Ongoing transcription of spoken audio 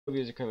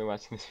Viewers are currently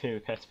watching this video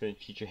past present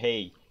future.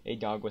 Hey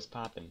dog, what's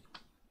poppin'?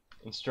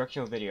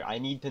 Instructional video. I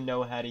need to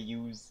know how to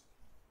use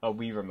a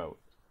Wii remote.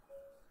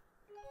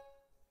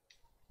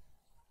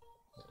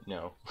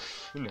 No.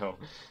 No.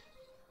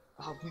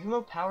 Oh, Wii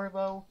remote power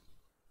low?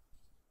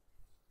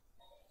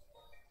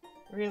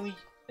 Really?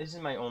 This is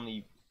my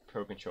only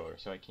Pro controller,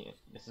 so I can't.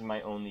 This is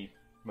my only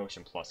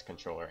Motion Plus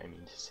controller, I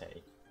mean to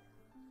say.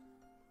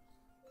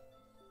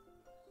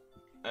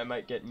 I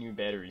might get new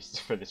batteries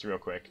for this real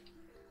quick.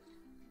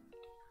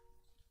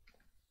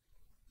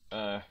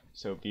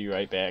 So be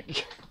right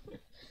back.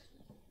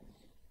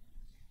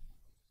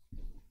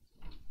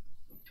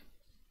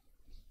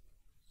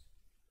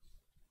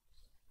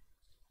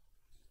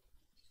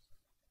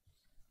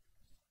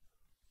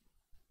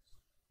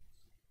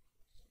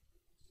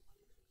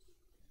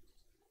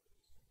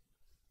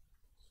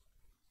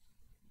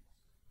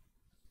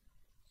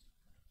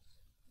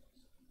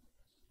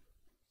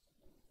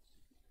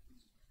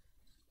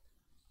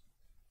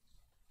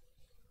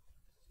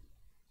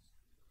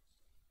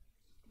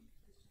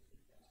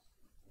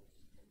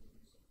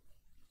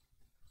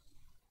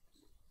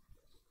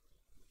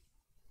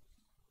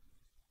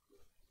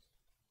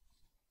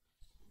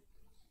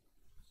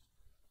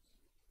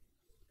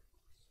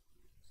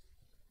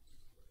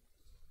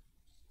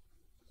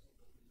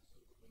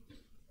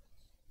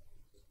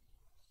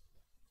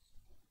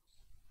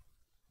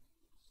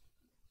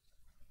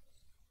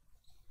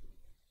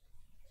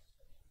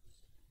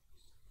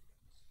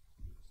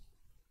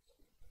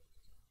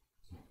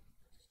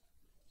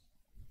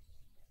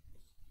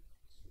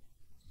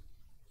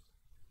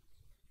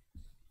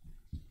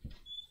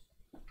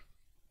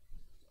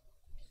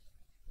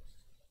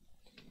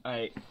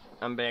 Alright,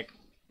 I'm back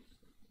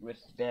with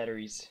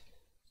batteries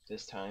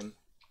this time.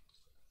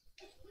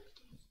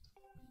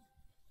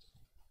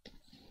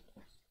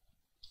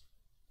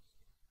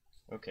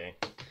 Okay,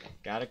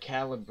 gotta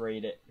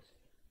calibrate it.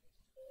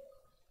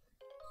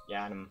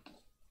 Got him.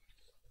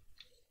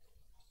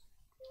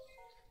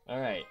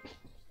 Alright.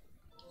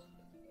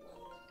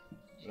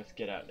 Let's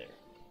get out there.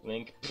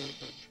 Link.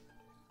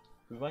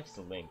 Who likes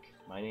to link?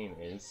 My name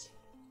is...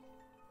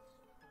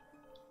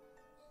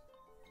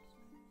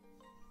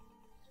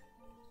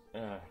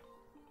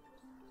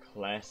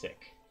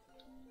 Classic.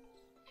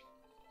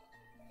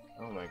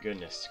 Oh my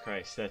goodness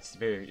Christ, that's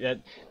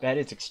that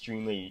is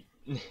extremely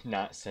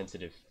not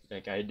sensitive.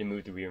 Like, I had to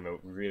move the Wii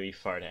remote really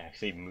far to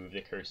actually move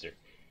the cursor.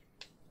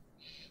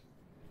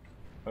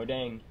 Oh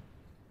dang.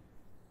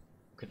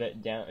 Could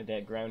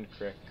that ground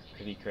crack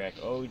could be cracked?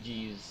 Oh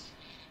geez.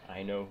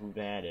 I know who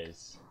that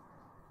is.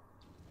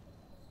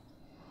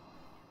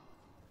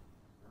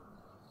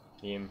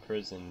 The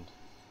imprisoned.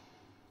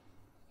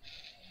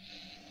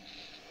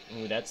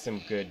 Ooh, that's some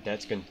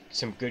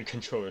good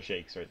controller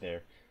shakes right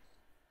there.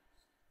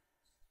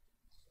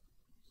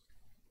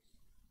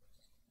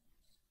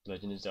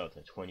 Legend of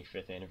Zelda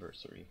 25th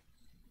anniversary.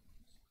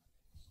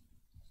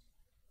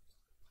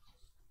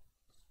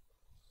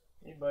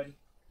 Hey buddy.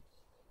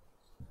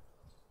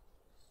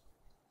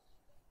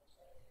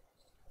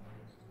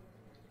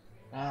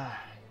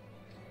 Ah.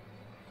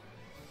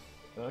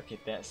 Look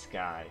at that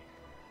sky.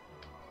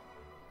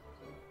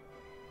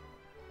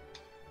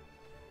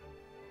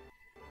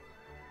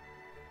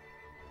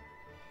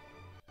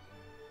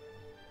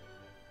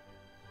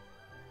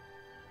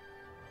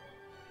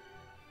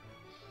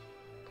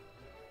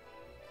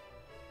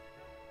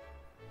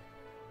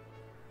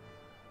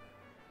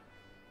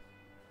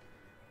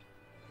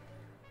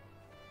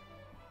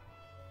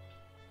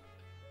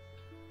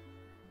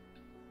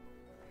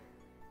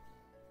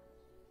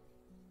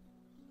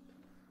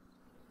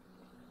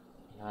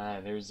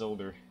 Ah, there's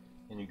Zelda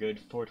in a good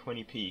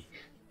 420p.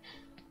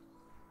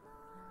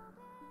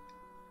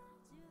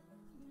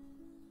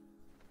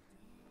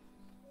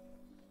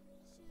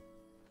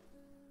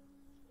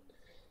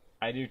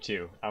 I do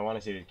too. I want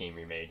to see this game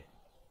remade.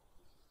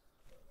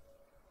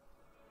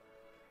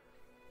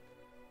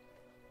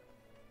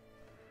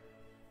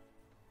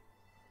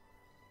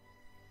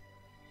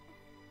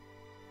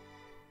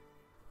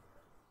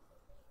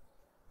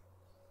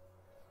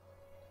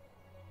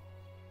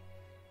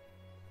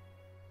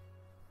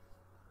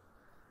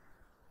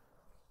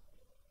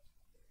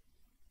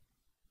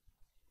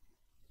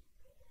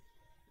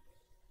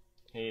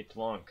 Hey, it's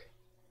Wonk.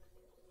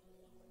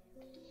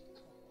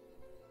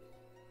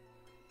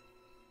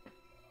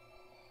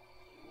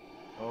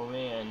 Oh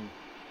man.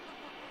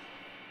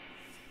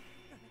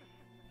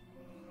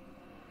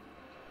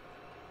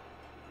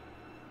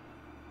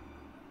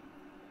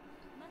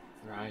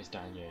 Rise,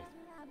 Danye.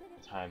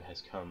 The time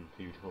has come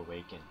for you to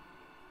awaken.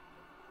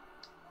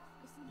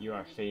 You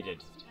are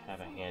fated to have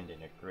a hand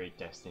in a great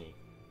destiny,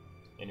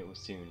 and it will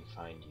soon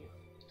find you.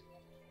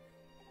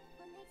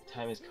 The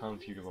time has come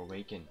for you to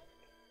awaken,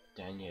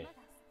 Danye.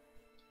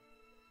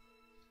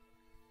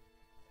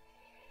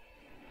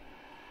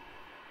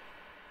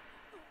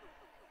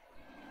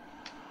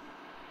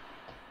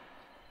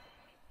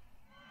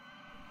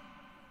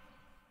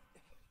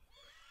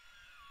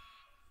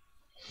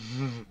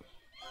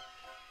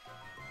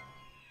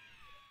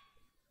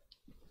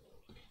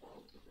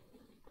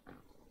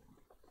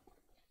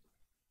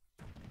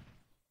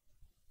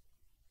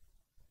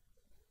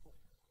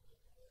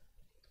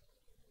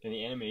 And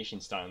the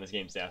animation style in this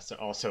game is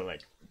also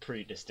like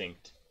pretty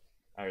distinct.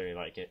 I really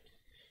like it.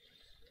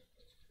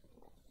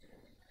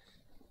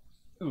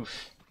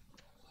 Oof.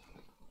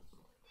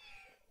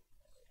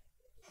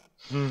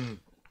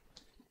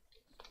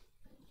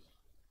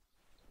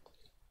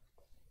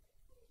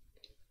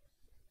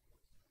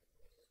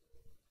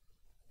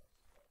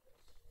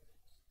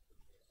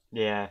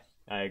 Yeah,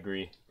 I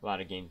agree. A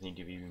lot of games need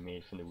to be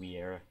remade from the Wii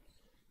era.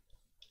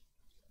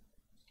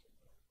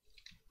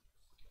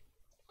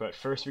 But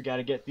first we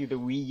gotta get through the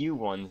Wii U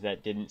ones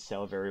that didn't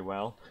sell very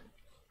well.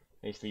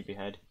 Hey,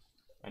 sleepyhead.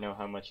 I know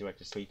how much you like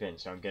to sleep in,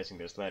 so I'm guessing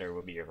this letter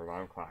will be your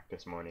alarm clock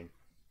this morning.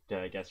 Did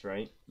I guess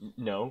right?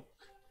 No?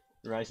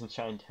 Rise and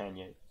shine,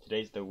 Tanya.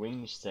 Today's the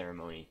wings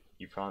ceremony.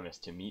 You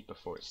promised to meet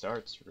before it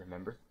starts,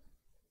 remember?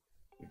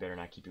 You better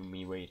not keep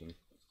me waiting.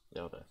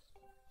 Zelda.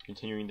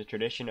 Continuing the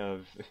tradition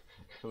of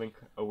Link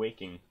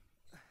awaking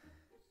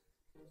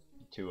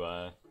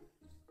to,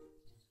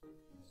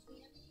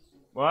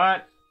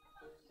 What?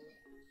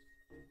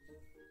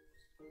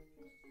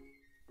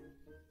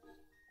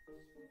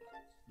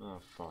 Oh,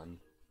 fun.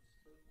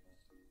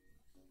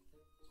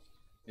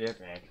 Get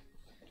back.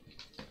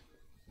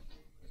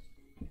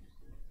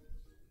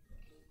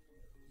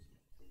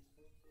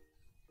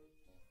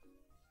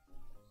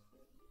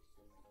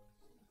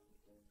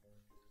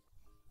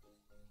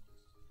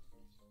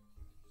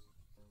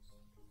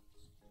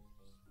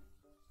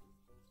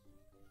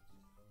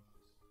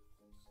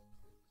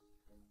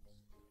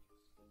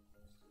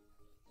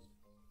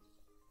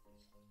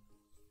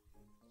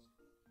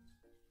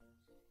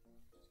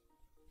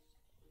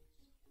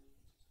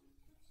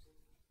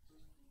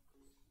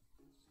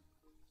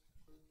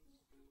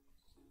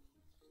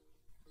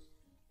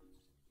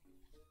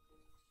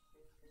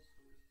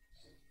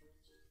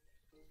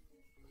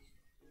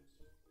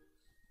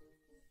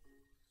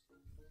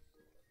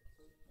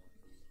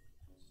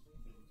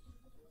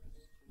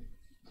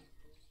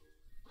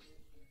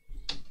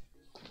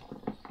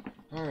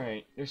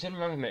 Alright, there's something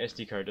wrong with my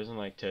SD card. It doesn't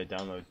like to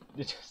download.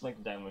 It just like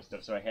to download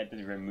stuff, so I had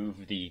to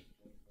remove the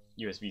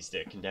USB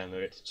stick and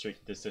download it straight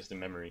to the system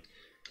memory.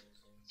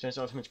 Smash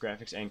Ultimate's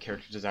graphics and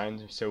character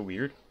designs are so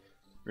weird.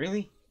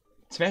 Really?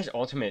 Smash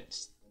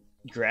Ultimate's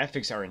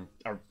graphics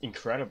are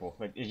incredible.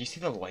 Like, did you see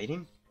the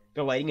lighting?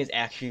 The lighting is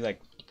actually like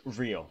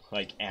real,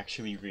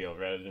 actually real,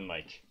 rather than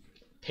like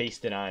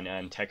pasted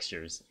on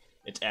textures.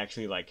 It's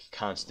actually like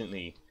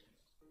constantly.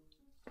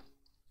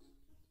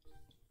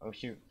 Oh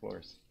shoot,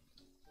 floors.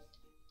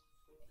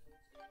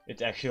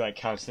 It's actually like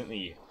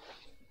constantly.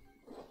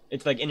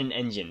 It's like in an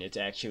engine. It's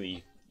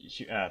actually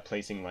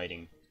placing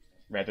lighting,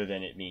 rather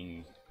than it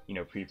being, you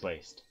know,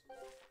 pre-placed.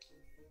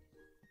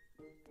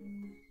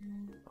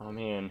 Oh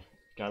man,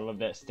 gotta love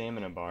that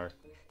stamina bar.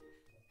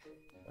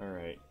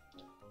 Alright.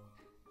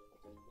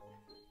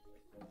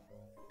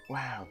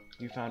 Wow,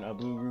 you found a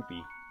blue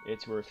rupee.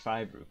 It's worth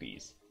 5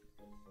 rupees.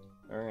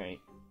 Alright.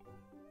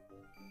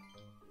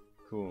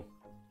 Cool.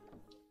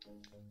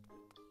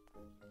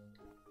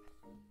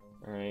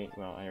 Alright,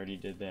 well, I already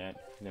did that.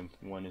 And then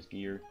 1 is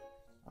gear.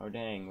 Oh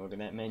dang, look at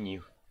that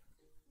menu.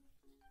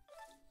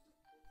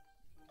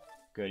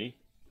 Goody.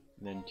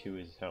 And then 2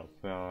 is help.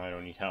 Well, I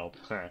don't need help.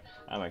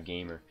 I'm a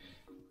gamer.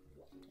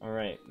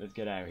 Alright, let's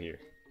get out of here.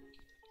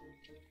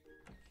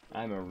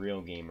 I'm a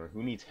real gamer.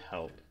 Who needs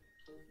help?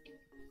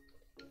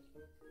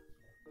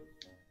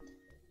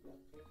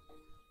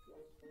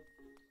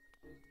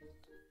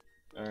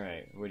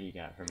 Alright, what do you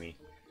got for me?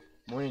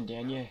 Morning,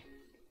 Danya.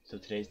 So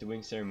today's the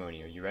wing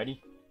ceremony. Are you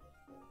ready?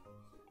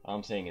 All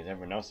I'm saying is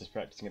everyone else is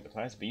practicing at the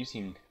class, but you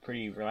seem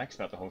pretty relaxed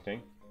about the whole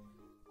thing.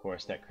 Of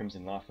course, that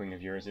Crimson Loft wing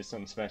of yours is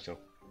something special.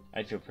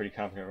 I'd feel pretty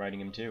confident riding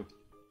him too.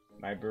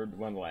 My bird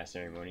won the last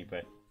ceremony,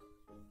 but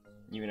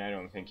even I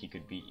don't think he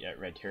could beat that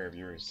red terror of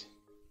yours.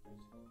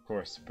 Of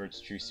course, bird's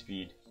true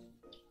speed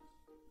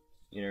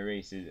in a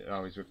race is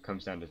always what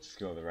comes down to the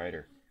skill of the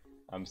rider.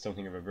 I'm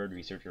something of a bird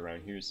researcher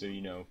around here, so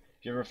you know,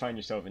 if you ever find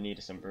yourself in need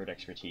of some bird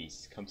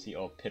expertise, come see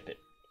old Pippet.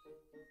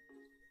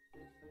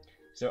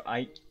 So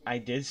I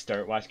did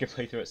start watching a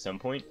playthrough at some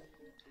point.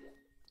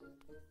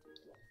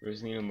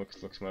 Rosalina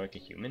looks more like a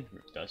human,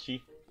 does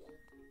she?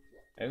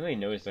 I really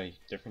noticed a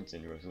difference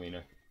in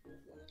Rosalina.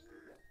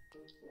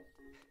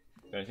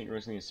 But I think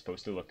Rosalina is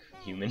supposed to look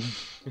human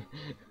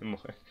more.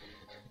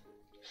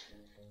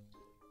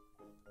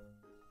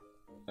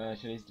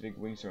 Today's the big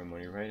wing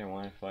ceremony, right? I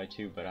want to fly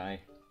too, but I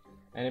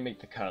didn't make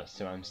the cut,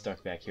 so I'm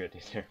stuck back here at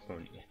the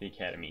ceremony at the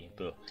academy.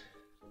 Ugh.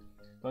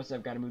 Plus,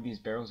 I've got to move these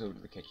barrels over to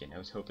the kitchen. I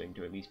was hoping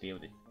to at least be able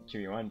to cheer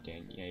you on,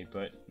 Danye,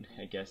 but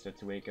I guess that's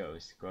the way it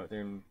goes. Go out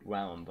there and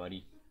wow 'em,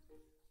 buddy.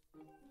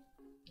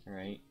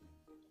 Alright.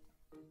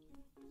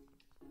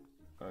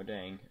 Oh,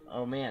 dang.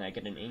 Oh, man, I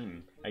get an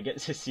aim. I get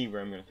to see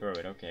where I'm going to throw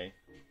it, okay.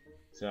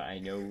 So I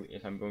know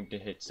if I'm going to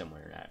hit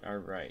someone or not.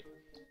 Alright.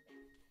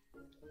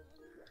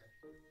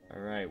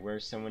 Alright,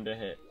 where's someone to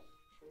hit?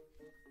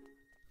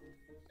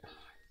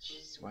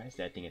 Jeez, why does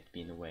that thing have to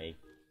be in the way?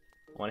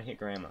 I want to hit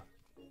Grandma.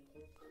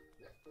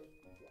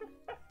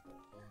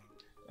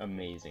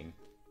 Amazing.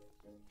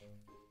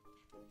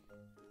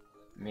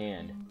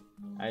 Man,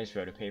 I just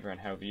wrote a paper on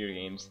how video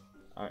games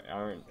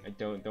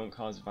don't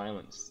cause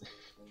violence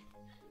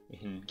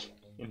in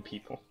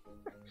people.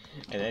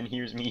 And then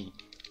here's me.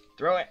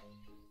 Throw it!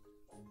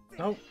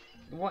 Oh,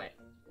 what?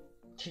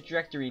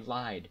 Trajectory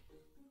lied.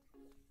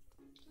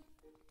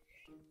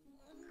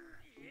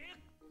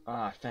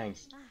 Ah,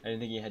 thanks. I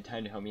didn't think you had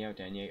time to help me out,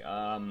 Daniel.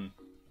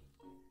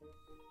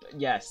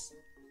 Yes.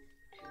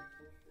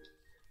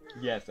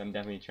 Yes, I'm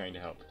definitely trying to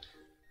help.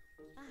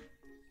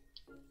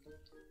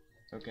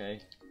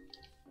 Okay.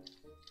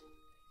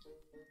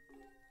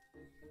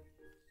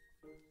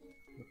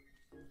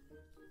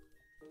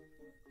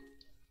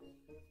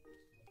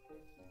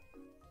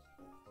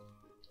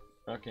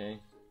 Okay.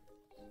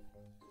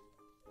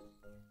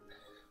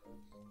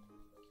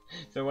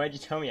 So why'd you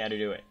tell me how to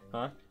do it,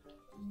 huh?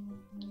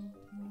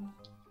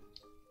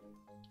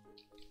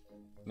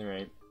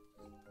 Alright.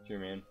 Sure,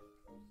 man.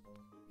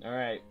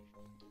 Alright.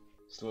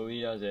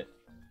 Slowly does it.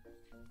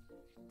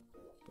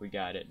 We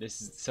got it.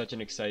 This is such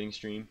an exciting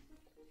stream.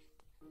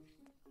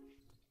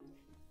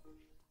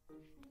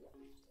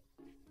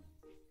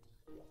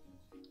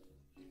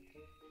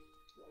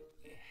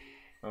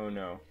 Oh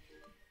no.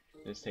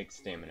 This takes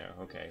stamina.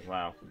 Okay,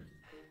 wow.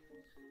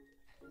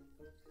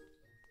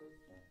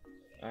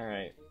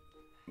 Alright.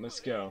 Let's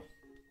go.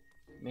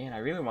 Man, I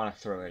really want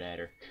to throw it at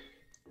her.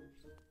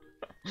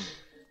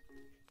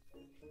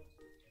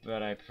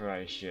 But I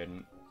probably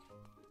shouldn't.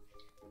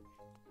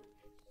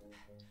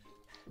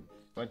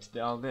 What's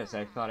all this?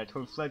 I thought I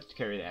told Fledge to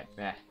carry that.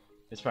 Bah.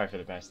 It's probably for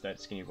the best.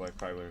 That skinny boy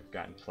probably would have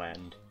gotten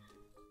flattened.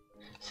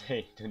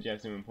 Say, don't you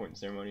have some important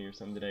ceremony or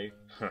something today?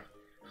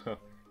 Huh.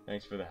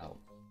 Thanks for the help.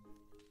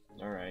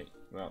 Alright,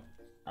 well,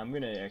 I'm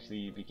gonna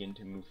actually begin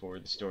to move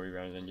forward the story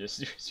rather than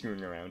just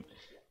screwing around.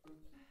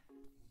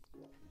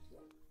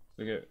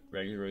 Look at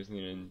regular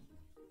Rosalina and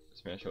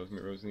Smash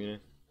Ultimate Rosalina.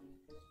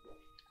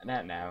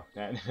 Not now,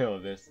 not in the middle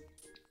of this.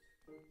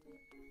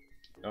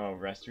 Oh,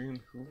 restroom?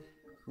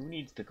 Who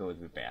needs to go to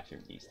the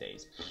bathroom these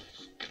days?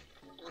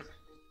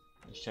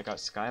 Let's check out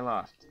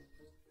Skyloft.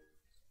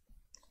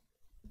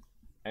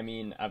 I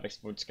mean, I've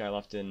explored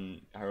Skyloft in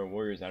Hyrule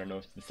Warriors, I don't know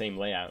if it's the same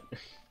layout.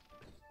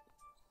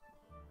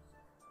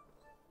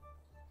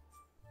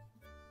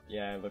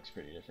 Yeah, it looks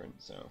pretty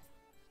different, so.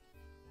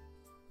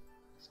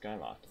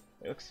 Skyloft.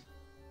 It looks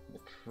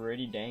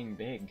pretty dang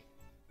big.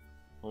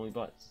 Holy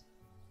butts.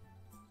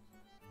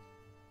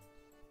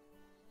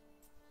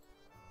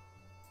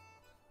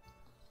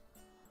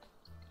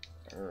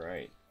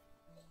 Alright.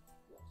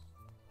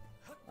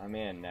 Oh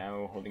man,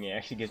 now holding it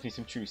actually gives me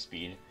some true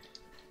speed.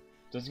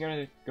 Doesn't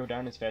gonna go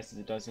down as fast as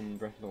it does in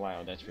Breath of the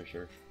Wild, that's for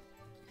sure.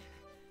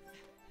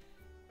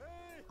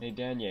 Hey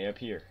Danye, up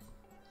here.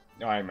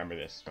 Oh, I remember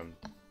this from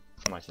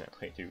watching that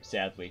playthrough,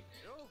 sadly.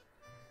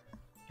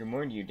 Good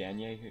morning to you,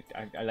 Danye.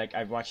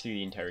 I've watched through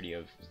the entirety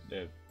of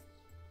the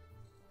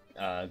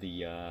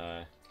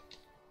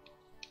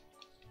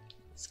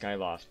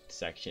Skyloft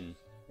section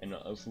and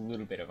a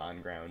little bit of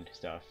on-ground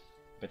stuff,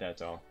 but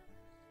that's all.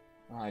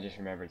 Oh, I just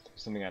remembered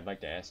something I'd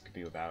like to ask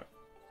you about.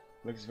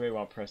 Look this way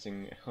while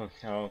pressing. Oh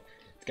no,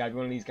 it's gotta be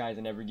one of these guys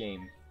in every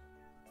game.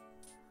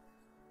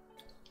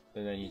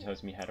 But then he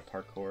tells me how to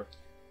parkour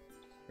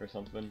or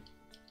something,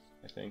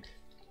 I think.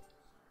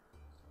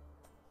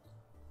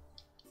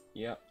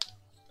 Yep,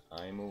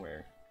 I'm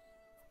aware.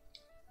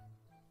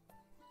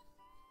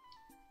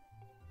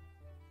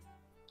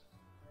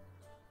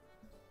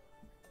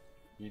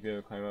 You'd be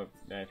able to climb up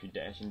that if you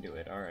dash and do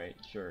it. Alright,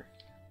 sure.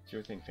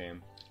 Sure thing,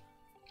 fam.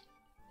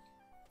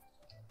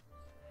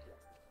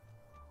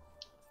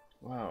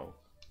 Wow,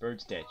 bird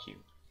statue.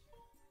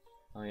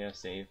 Oh yeah,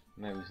 save.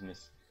 I'm not losing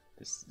this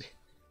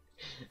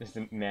this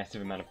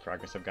massive amount of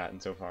progress I've gotten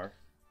so far.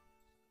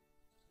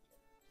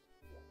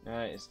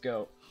 Alright, let's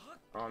go.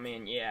 Oh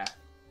man, yeah.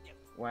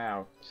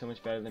 Wow, so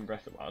much better than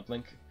Breath of the Wild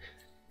Link.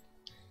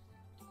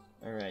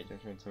 Alright,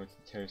 don't try so much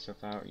to tear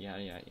yourself out.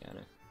 Yada yada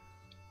yada.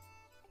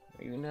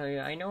 You know,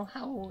 I know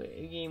how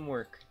a game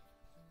works.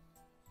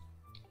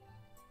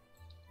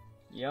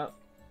 Yup.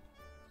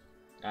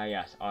 Ah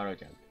yes, auto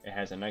jump. It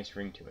has a nice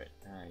ring to it.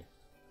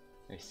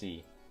 I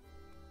see.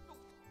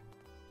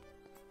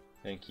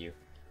 Thank you.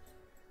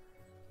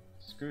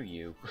 Screw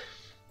you.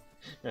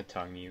 Not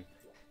talking to you.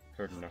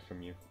 Heard enough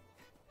from you.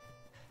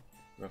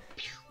 Oh,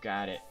 phew,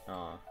 got it.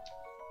 Aw.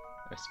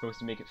 I was supposed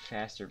to make it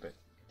faster, but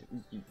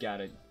you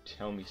gotta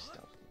tell me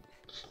stuff.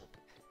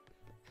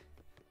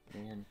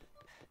 Man.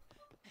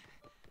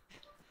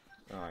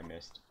 Oh, I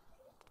missed.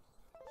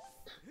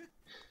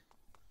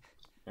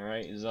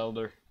 Alright,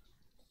 Zelda.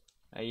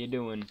 How you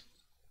doing?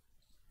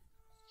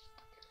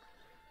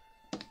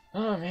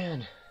 Oh,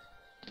 man.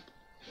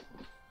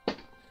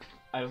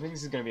 I don't think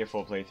this is gonna be a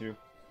full playthrough.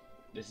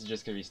 This is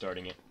just gonna be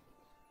starting it.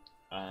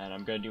 And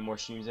I'm gonna do more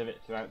streams of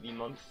it throughout the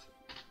month.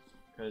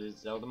 Because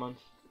it's Zelda month.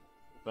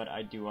 But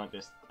I do want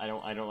this. I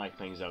don't like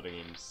playing Zelda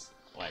games,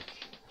 like,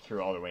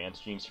 through all the way on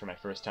streams for my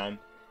first time.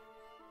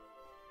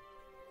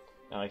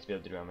 I like to be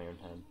able to do it on my own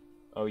time.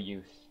 Oh,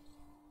 youth.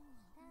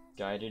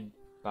 Guided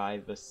by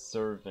the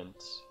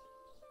servant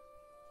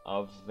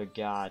of the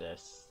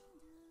goddess.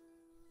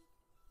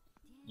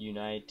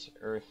 unite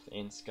Earth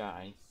and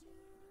Sky.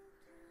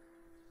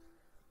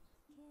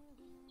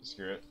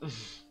 Screw it.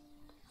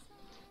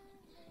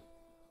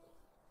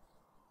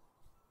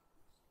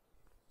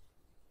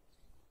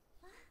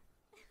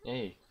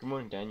 Hey, good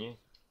morning, Danya.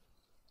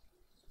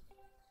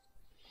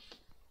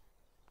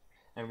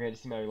 I'm glad to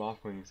see my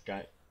Loftwing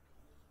got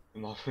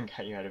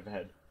you out of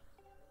bed.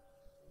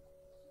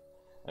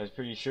 I was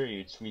pretty sure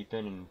you'd sleep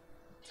in and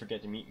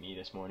forget to meet me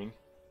this morning.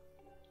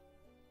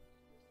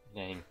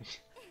 Dang.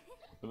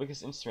 But look at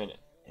this instrument,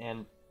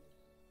 and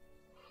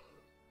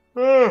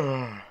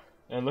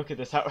look at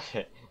this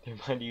outfit. They're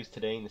mine to use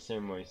today in the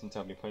ceremony, since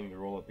I'll be playing the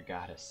role of the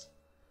goddess.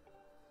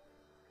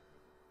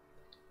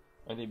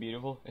 Aren't they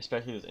beautiful?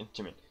 Especially this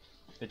instrument.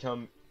 They tell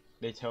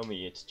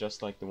me it's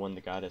just like the one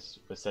the goddess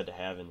was said to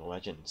have in the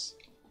legends.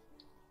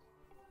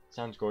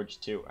 Sounds gorgeous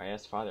too. I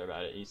asked Father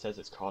about it. He says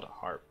it's called a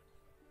harp.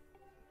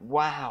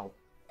 Wow!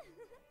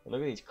 And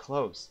look at these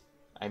clothes.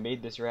 I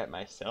made this rat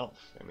myself,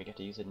 and we get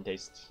to use it in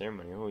today's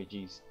ceremony. Holy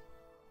jeez.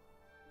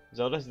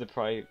 Zelda's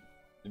probably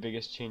the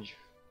biggest change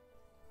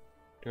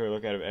to her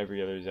look out of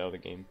every other Zelda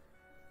game.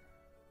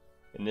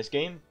 In this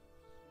game?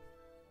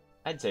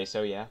 I'd say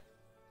so, yeah.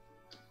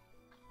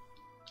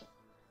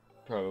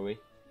 Probably.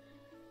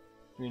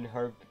 Green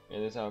harp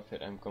and this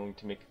outfit, I'm going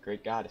to make a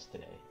great goddess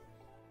today.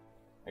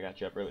 I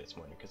got you up early this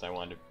morning because I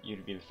wanted you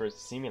to be the first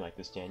to see me like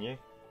this, Danya.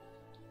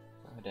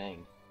 Oh,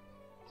 dang.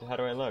 So how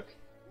do I look?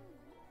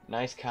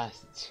 Nice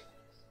costumes.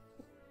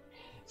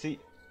 See,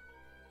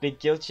 they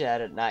guilt you out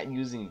of not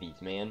using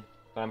these, man.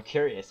 But I'm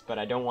curious, but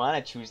I don't want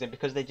to choose them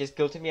because they just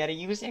guilted me out of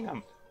using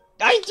them.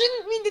 I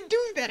didn't mean to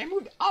do that! I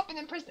moved up and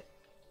then pressed it.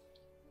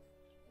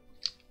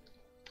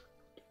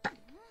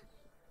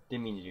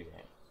 Didn't mean to do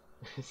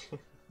that.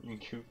 You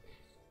goof.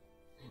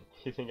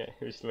 You think I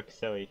just look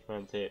silly? Come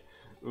on, say it.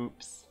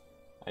 Oops.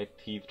 I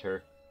peeved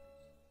her.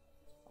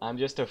 I'm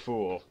just a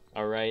fool,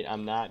 alright?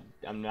 I'm not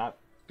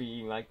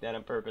being like that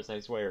on purpose,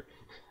 I swear.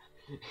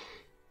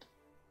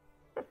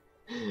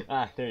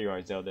 Ah, there you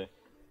are, Zelda.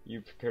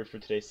 You prepared for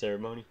today's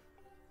ceremony?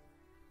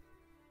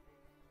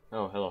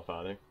 Oh, hello,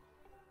 Father.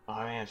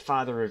 Oh man,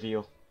 Father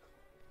reveal.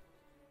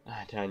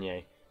 Ah,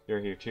 Tanya, you're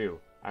here too.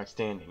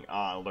 Outstanding.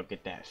 Oh, look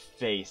at that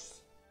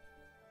face.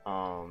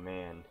 Oh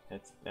man,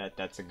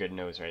 that's a good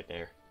nose right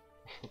there.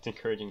 It's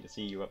encouraging to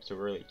see you up so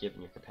early,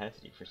 given your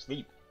capacity for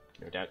sleep.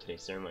 No doubt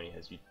today's ceremony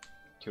has you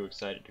too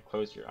excited to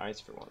close your eyes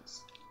for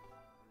once.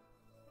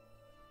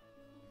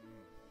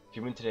 If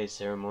you win today's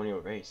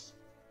ceremonial race,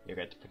 you'll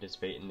get to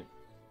participate in the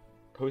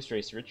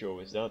post-race ritual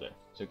with Zelda,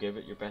 so give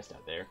it your best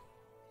out there.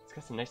 It's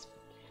got some nice...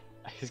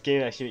 This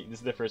game actually, this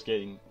is the first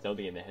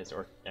Zelda game that has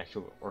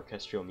actual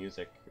orchestral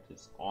music, which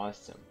is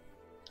awesome.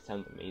 It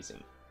sounds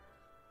amazing.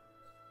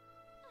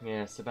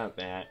 Yes, about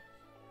that.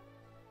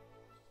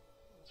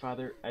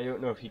 Father, I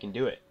don't know if he can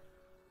do it.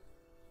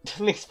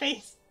 Link's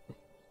face!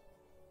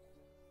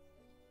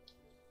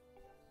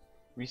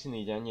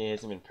 Recently, Danya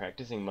hasn't been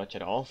practicing much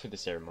at all for the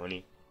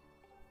ceremony.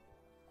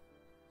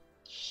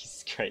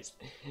 Jesus Christ.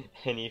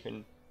 And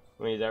even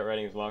when he's out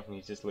riding his Loftwing,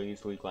 he's just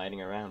lazily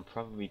gliding around,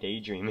 probably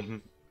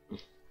daydreaming.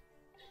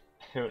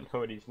 I don't know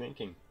what he's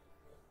thinking.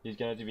 He's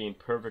gonna have to be in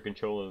perfect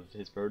control of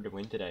his bird to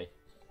win today.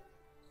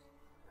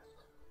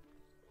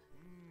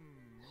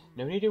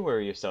 No need to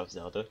worry yourself,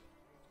 Zelda.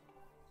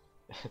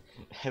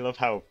 I love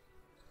how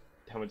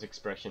much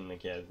expression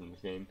Link has in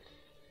this game.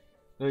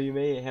 Though you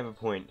may have a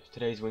point,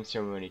 today's wing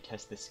ceremony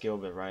tests the skill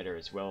of the rider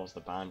as well as the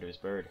bond to his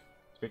bird.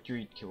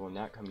 Victory will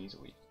not come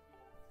easily.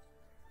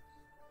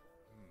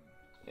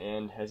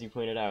 And as you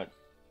pointed out,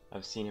 I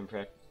haven't seen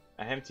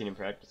him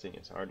practicing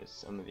as hard as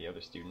some of the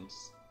other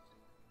students.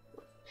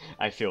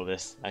 I feel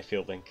this. I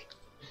feel Link.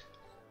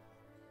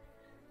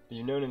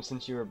 You've known him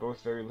since you were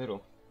both very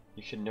little.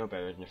 You should know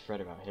better than to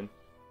fret about him.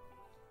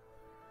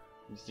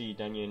 You see,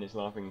 Danya and his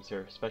Loftwing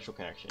share a special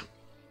connection.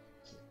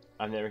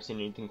 I've never seen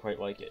anything quite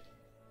like it.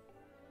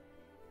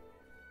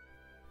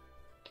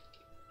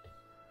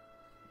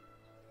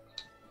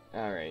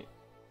 Alright.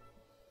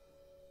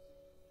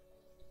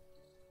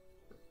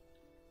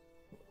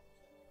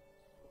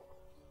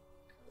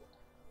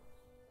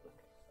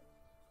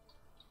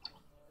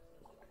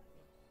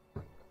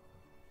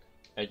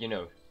 You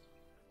know,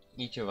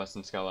 each of us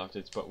in Skyloft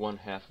is but one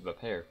half of a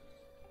pair.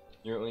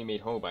 You're only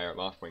made whole by our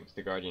Loftwings,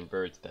 the guardian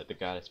birds that the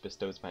goddess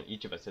bestows upon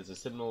each of us as a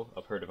symbol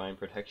of her divine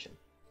protection.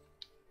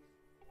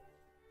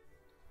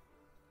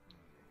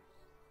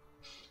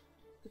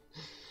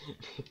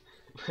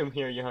 When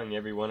we are young,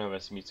 every one of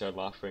us meets our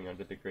Loftwing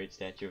under the great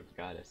statue of the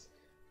goddess.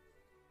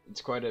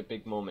 It's quite a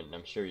big moment, and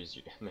I'm as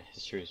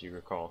sure as you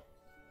recall.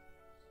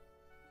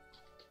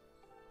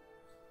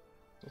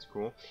 That's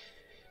cool.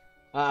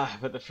 Ah,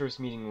 but the first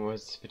meeting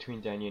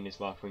between Danya and his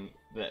Loftwing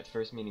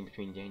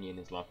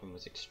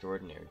was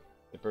extraordinary.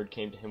 The bird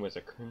came to him as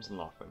a crimson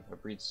Loftwing, a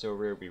breed so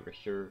rare we were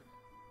sure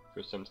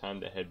for some time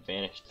that had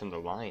vanished from the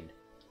line.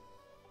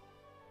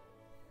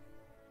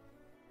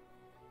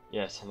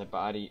 Yes, and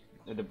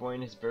the boy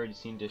and his bird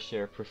seemed to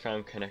share a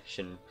profound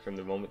connection from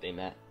the moment they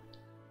met.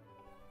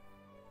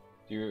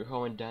 Do you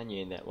recall when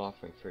Danya and that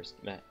Loftwing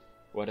first met?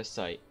 What a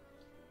sight.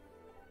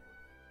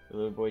 The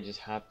little boy just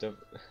hopped up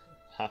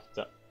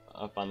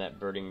on that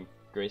bird and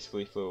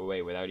gracefully flew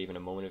away without even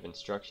a moment of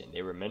instruction.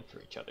 They were meant for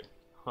each other.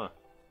 Huh.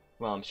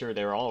 Well, I'm sure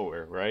they all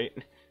were, right?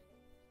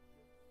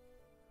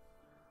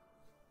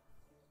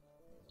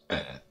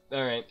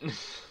 Alright.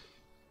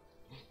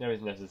 That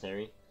was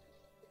necessary.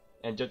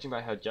 And judging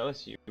by how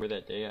jealous you were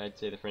that day, I'd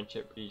say the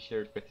friendship he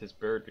shared with his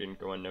bird didn't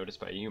go unnoticed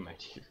by you, my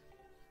dear.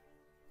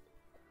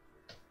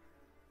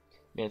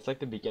 Man, it's like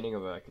the beginning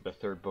of like the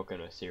third book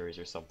in a series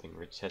or something,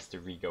 which has to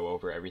re-go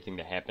over everything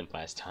that happened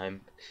last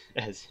time,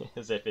 as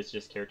if it's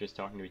just characters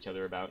talking to each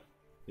other about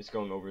just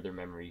going over their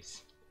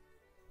memories.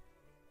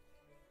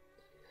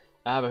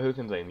 Ah, but who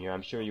can blame you?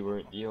 I'm sure you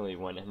weren't the only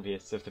one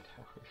envious of the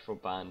powerful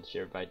bond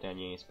shared by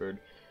Danny's bird,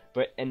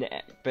 but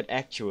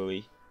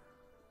actually,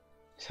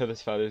 so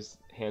this father's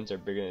hands are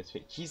bigger than his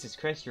feet. Jesus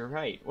Christ, you're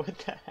right. What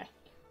the heck?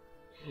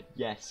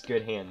 Yes,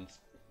 good hands.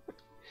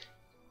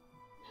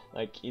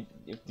 Like,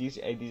 if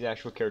these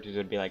actual characters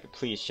would be like,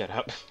 please shut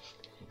up.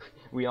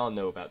 We all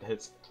know about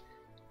this.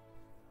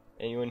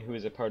 Anyone who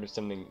is a part of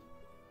something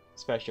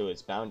special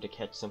is bound to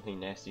catch something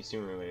nasty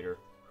sooner or later.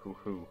 Hoo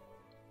hoo.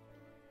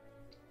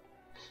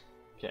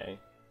 Okay.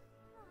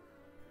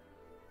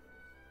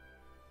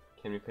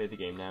 Can we play the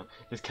game now?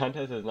 This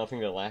contest is nothing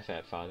to laugh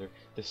at, Father.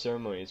 The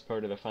ceremony is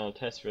part of the final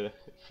test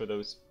for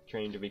those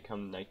trained to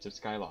become Knights of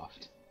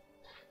Skyloft.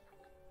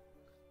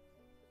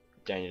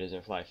 Daniel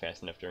doesn't fly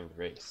fast enough during the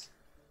race.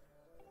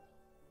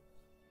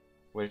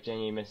 What if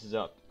Daniel messes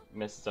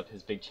up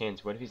his big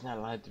chance? What if he's not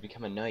allowed to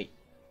become a knight?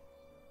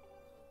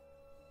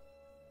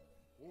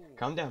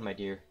 Calm down, my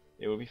dear.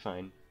 It will be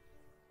fine.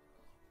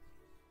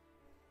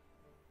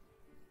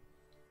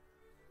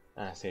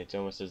 Honestly, it's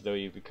almost as though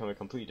you become a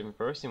completely different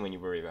person when you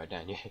worry about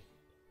Daniel.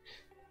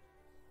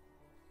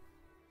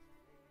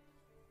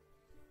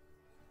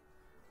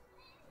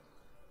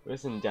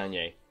 Listen,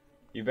 Daniel,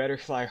 you better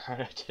fly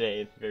harder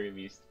today at the very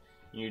least.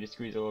 You need to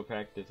squeeze a little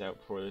practice out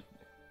before the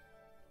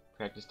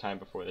practice time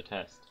before the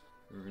test.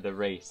 The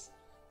race.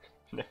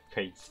 The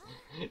race.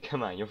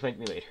 Come on, you'll thank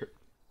me later.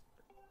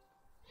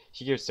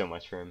 She cares so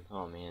much for him.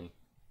 Oh man.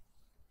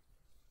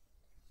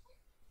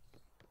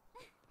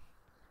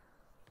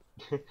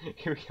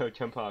 Here we go,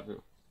 jump off.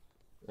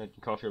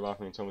 Call for your loft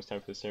when it's almost time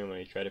for the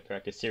ceremony. Try to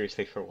practice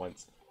seriously for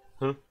once.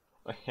 Huh?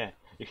 Oh yeah,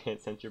 you can't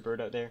send your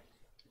bird out there?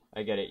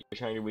 I get it, you're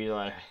trying to wheedle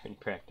out in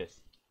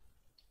practice.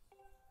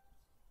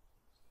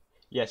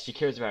 Yes, she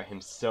cares about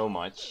him so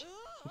much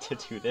to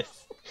do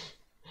this.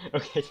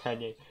 Okay,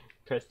 Tanya,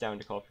 press down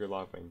to call for your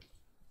log wing.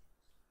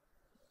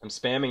 I'm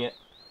spamming it.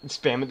 I'm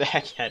spamming the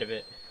heck out of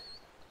it.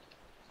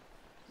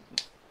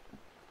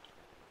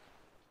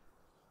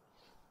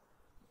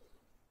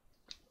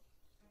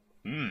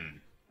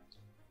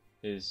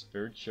 His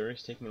bird sure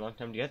is taking a long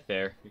time to get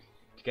there.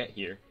 To get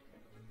here.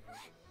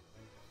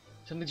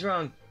 Something's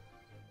wrong.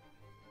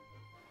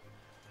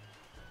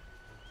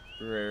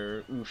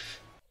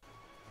 Oof.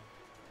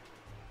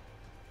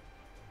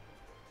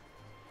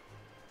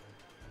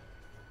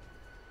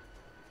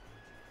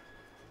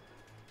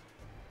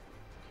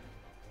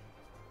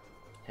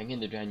 Hang in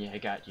there, Danya, I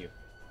got you.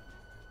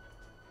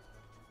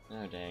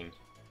 Oh, dang.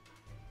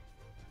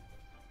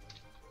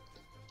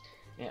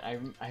 Yeah,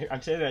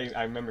 I'm saying that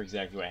I remember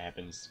exactly what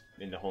happens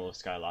in the whole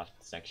Skyloft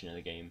section of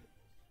the game.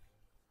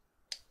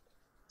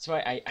 That's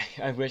why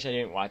I wish I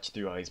didn't watch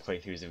through all these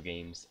playthroughs of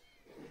games.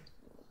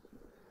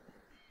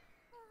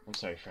 I'm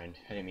sorry, friend.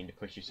 I didn't mean to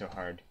push you so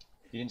hard.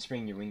 You didn't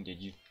spring your wing, did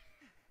you?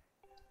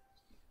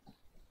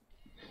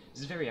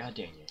 This is very odd,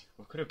 Daniel.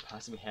 What could have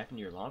possibly happened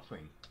to your loft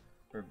wing?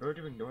 For a bird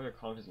to ignore the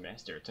call of his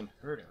master, it's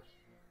unheard of.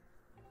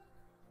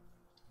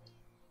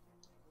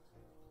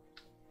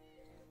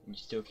 You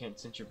still can't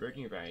sense your bird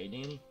nearby, eh,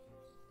 Danny?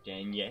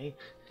 Daniel?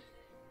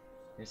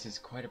 This is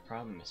quite a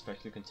problem,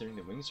 especially considering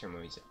the wing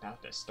ceremony is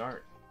about to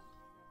start.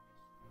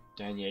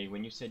 Daniel,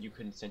 when you said you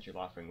couldn't sense your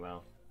loft wing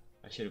well,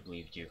 I should have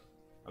believed you.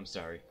 I'm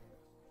sorry.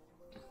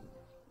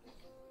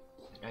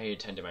 I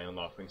attend to my own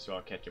loft wing, so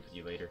I'll catch up with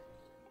you later.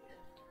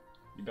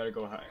 You better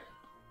go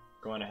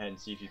on ahead and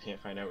see if you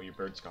can't find out where your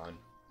bird's gone.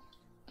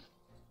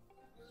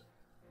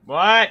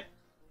 What?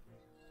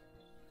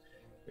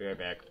 Be right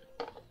back.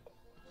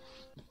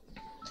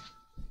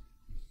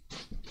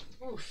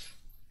 Oof.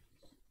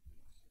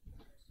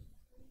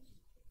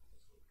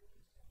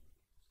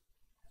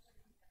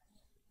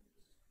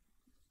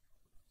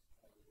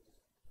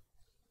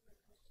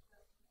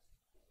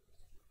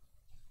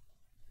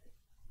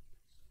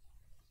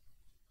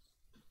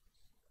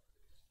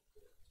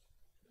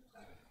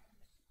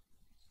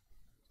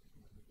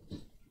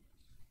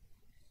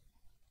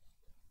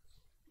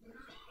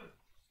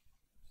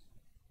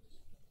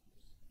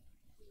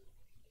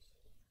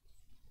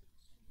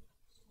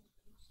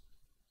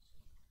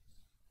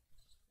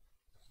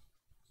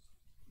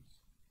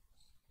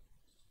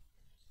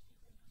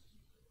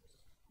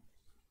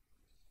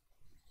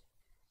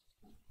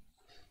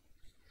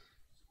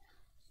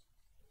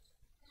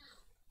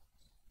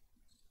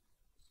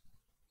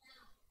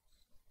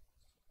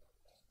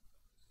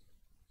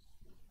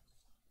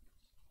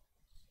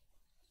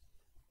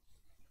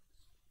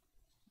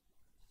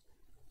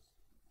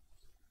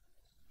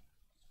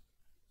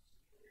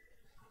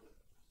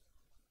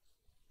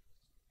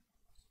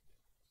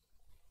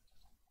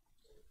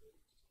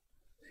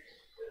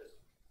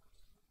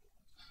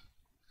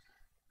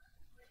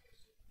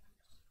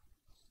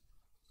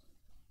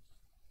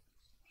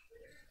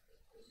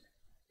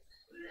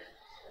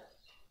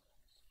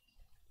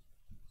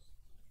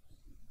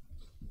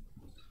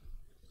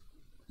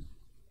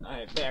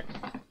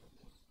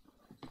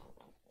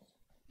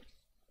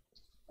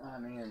 Oh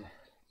man.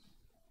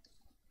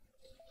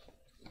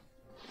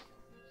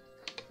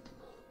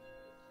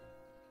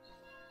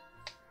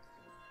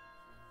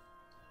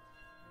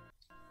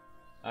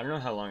 I don't know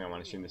how long I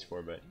want to stream this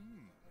for, but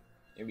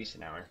at least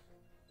an hour.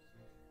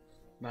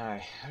 My,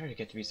 how did it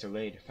get to be so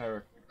late? If I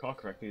recall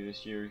correctly,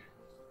 this year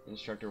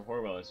Instructor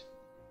Horwell is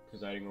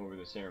presiding over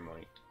the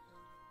ceremony.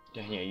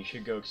 Yeah, you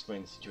should go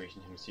explain the situation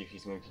to him and see if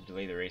he's going to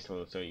delay the race a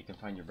little so you can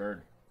find your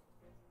bird.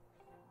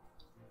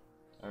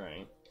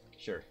 Alright,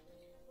 sure.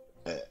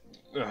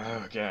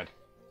 Oh god.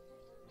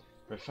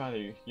 But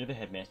Father, you're the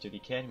headmaster of the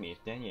academy.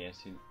 If Danya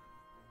asks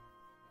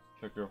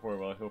Instructor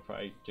Horwell, he'll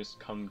probably just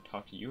come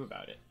talk to you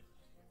about it.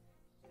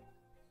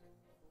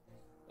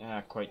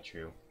 Ah, quite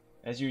true.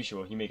 As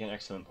usual, you make an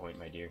excellent point,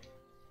 my dear.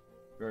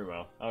 Very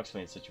well, I'll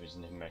explain the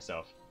situation to him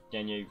myself.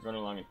 Danya, run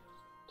along and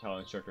tell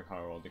Instructor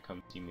Horwell to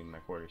come see me in my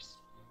quarters.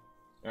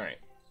 Alright.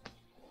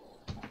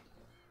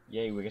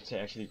 Yay, we get to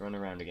actually run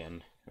around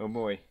again. Oh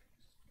boy.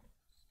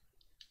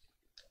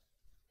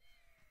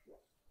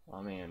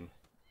 Oh man.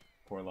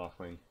 Poor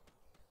Loftwing.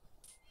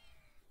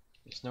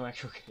 There's no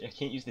actual... I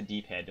can't use the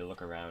D-pad to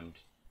look around.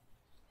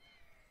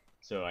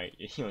 So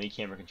the only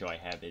camera control I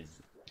have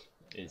is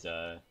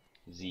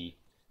Z.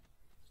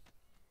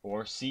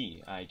 Or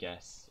C, I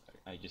guess.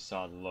 I just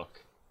saw the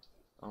look.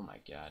 Oh my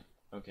god.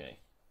 Okay.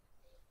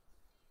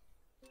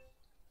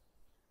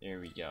 There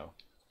we go.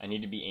 I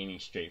need to be aiming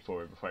straight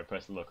forward before I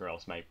press the look, or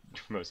else my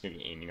remote's gonna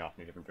be aiming off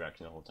in a different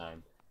direction the whole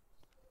time.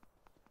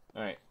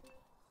 Alright.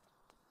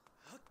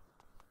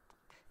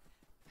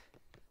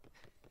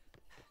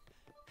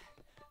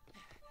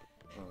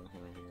 Oh,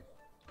 right here.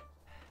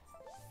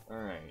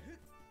 Alright.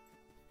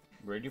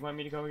 Where do you want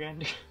me to go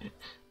again?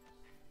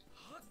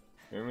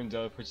 Remember when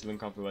Zelda pushed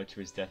Link off the ledge to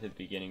his death at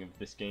the beginning of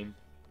this game?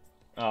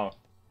 Oh.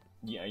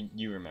 Yeah,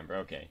 you remember,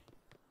 okay.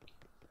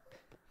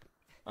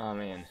 Oh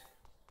man.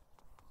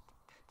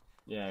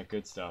 Yeah,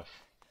 good stuff.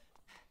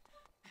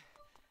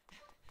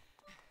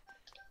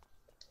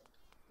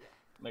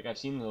 Like, I've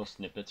seen little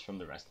snippets from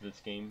the rest of this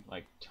game,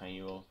 like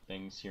tiny little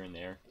things here and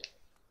there.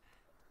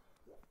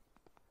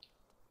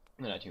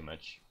 Not too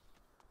much.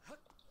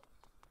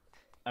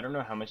 I don't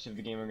know how much of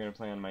the game I'm going to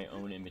play on my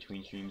own in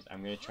between streams.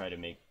 I'm going to try to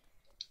make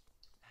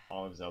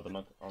all of Zelda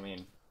month. Oh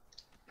man,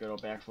 good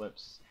old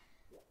backflips.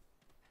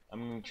 I'm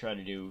going to try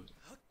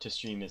to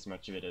stream as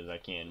much of it as I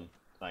can,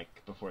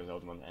 like, before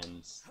Zelda month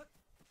ends.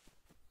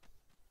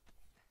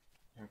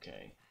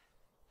 Okay.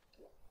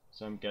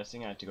 So I'm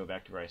guessing I have to go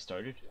back to where I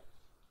started.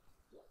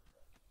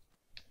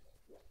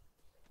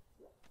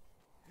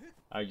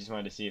 I just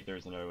wanted to see if there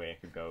was another way I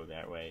could go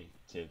that way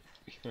to...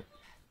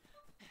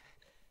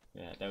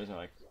 Yeah, that was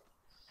like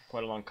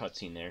quite a long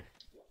cutscene there.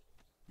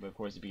 But of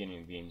course the beginning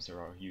of games are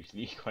all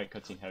usually quite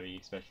cutscene heavy,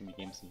 especially in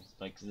games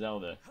like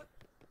Zelda.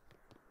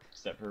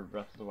 Except for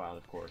Breath of the Wild,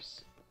 of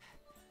course.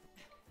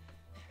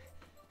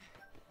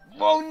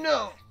 Oh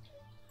no!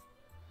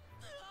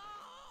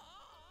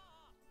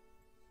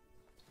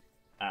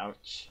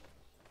 Ouch.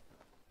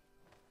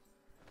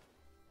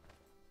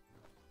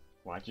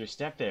 Watch your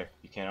step there.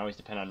 You can't always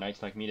depend on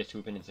knights like me to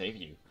swoop in and save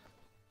you.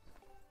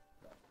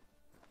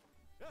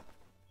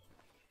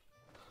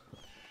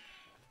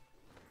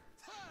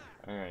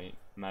 Alright,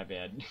 my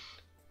bad.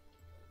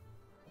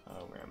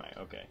 Oh, where am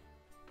I? Okay.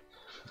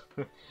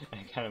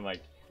 I kind of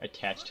like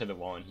attached to the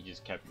wall and he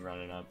just kept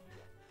running up.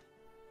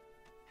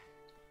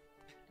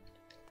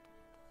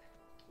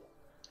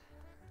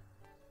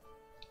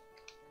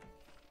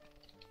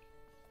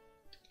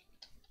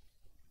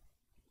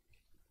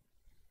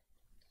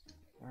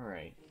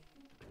 Alright.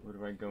 Where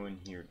do I go in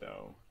here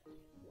though?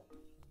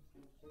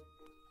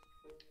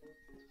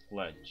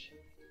 Ledge.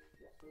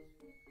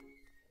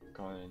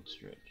 Go and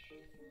stretch.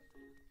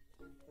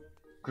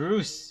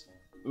 Groose!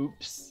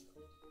 Oops.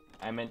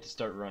 I meant to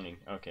start running.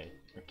 Okay,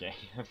 okay.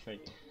 I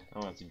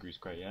don't want to see Groose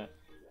quite yet.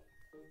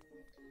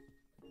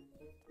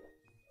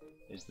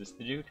 Is this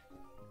the dude?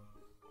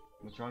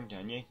 What's wrong,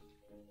 Danye?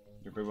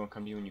 Your bird won't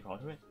come to you when you call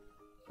to it?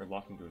 For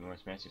locking to ignore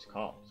its master's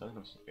call. Something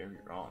was very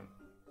wrong.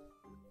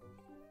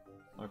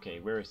 Okay,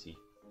 where is he?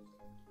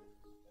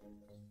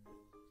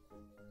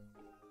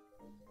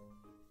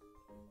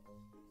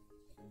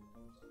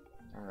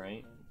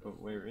 Alright, but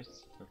where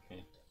is...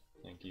 Okay,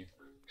 thank you.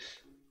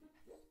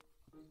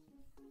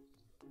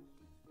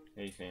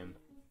 Hey fam.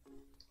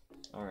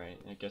 Alright,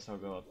 I guess I'll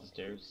go up the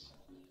stairs.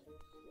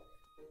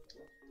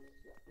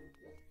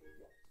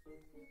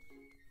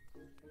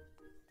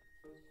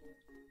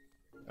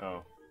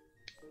 Oh.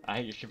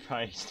 I should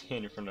probably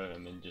stand in front of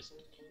him and just...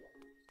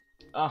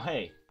 Oh,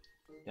 hey!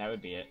 That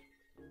would be it.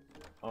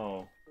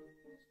 Oh.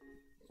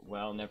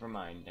 Well, never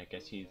mind. I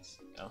guess he's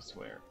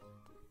elsewhere.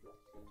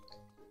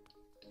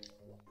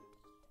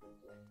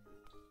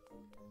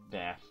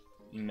 Bath.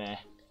 Meh.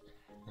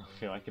 I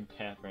feel like a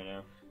bath right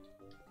now.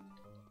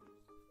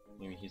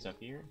 Maybe he's up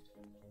here?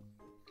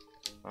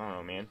 I don't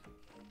know, man.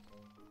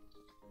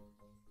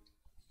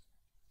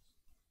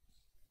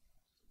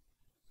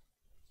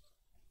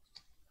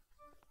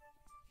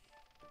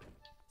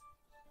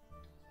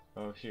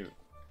 Oh shoot.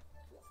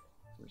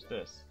 Where's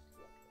this?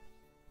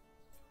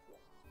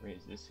 Wait,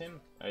 is this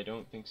him? I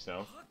don't think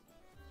so.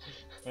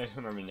 I don't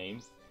remember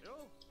names.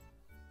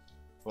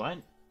 What?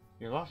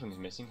 Your Laughing is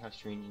missing? How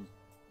strange and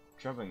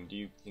troubling. Do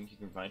you think you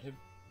can find him?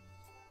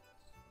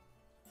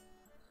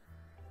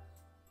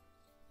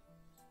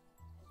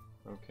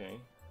 Okay.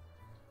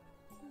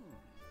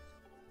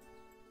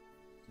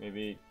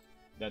 Maybe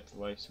that's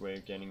life's way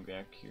of getting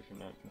back here for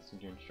not listening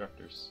to your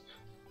instructors.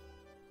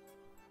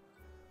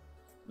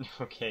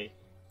 Okay.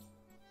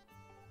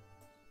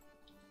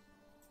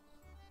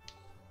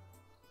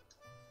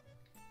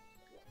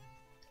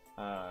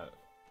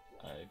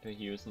 I bet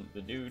he wasn't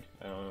the dude.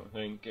 I don't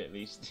think, at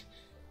least.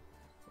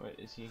 What,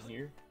 is he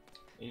here?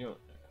 You don't.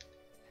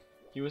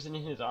 He wasn't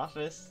in his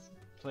office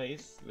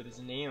place with his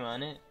name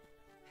on it.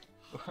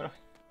 Where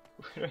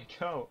do I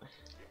go?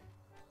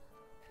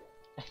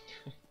 I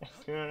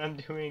don't know what I'm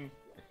doing.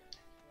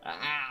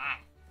 Ah!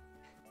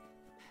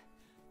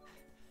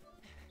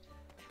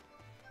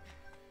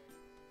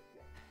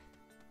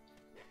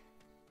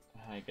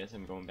 I guess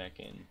I'm going back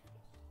in.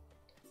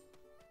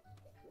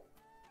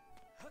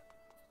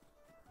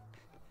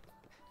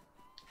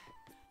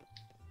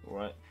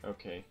 What?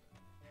 Okay.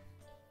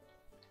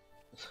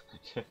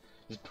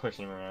 Just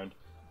pushing him around.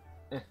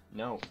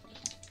 No.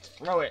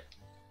 Throw it!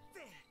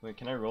 Wait,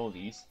 can I roll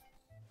these?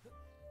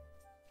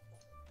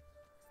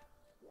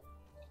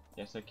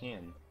 Yes, I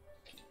can.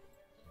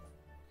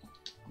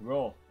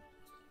 Roll.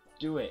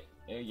 Do it.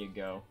 There you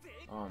go.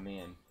 Oh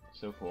man,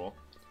 so cool.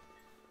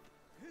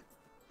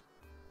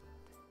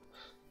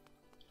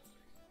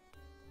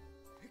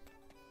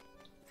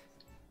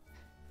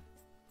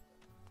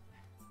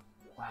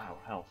 Wow,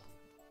 health.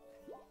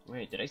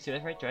 Wait, did I say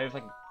that right? Do I have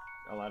like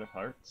a lot of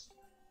hearts?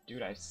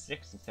 Dude, I have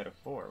 6 instead of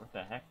 4. What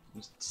the heck?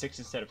 6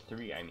 instead of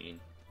 3, I mean.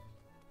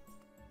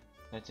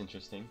 That's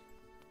interesting.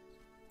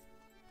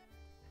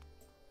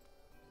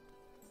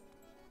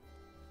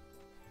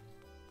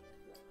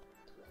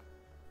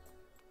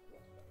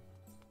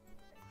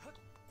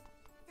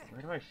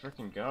 Where do I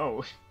frickin'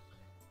 go?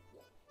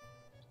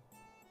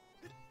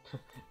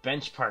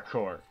 Bench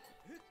parkour!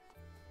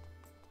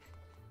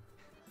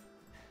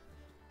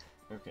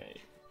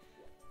 Okay.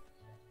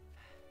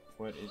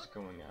 What is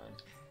going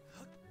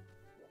on?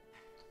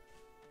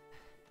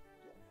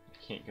 I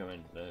can't go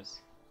into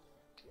this.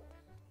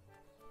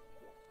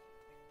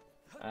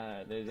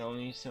 There's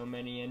only so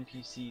many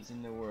NPCs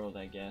in the world,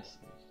 I guess.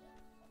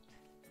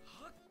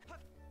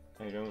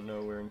 I don't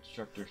know where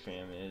Instructor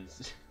Fam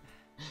is.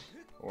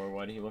 Or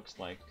what he looks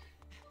like.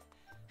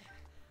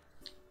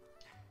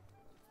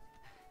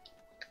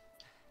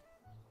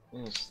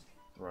 Just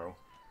throw.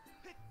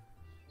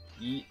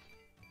 Eat.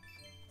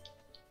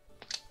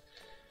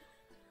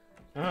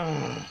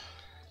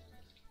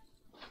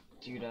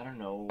 Dude, I don't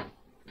know.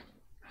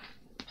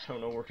 I don't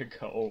know where to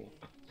go.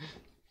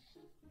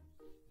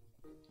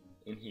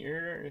 In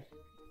here?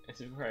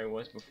 This is where I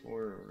was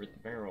before with the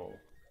barrel.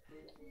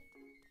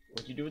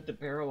 What'd you do with the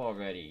barrel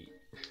already?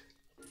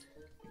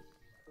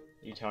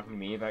 Are you talking to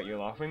me about your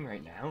laughing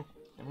right now?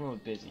 I'm a little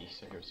busy,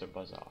 so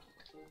buzz off.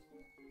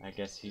 I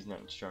guess he's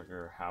not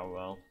instructor or how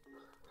well.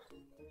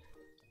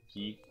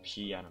 He,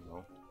 she, I don't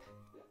know.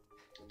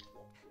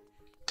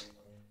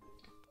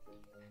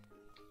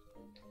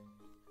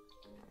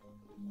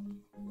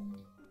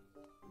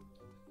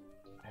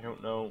 I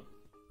don't know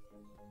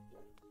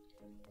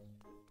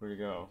where to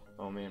go.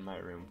 Oh man, my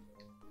room.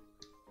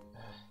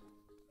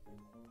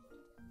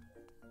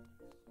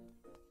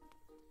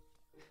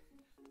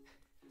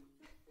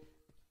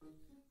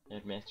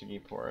 Headmaster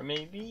Gapora,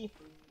 maybe?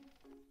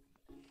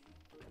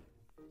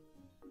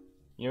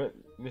 You know what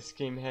this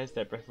game has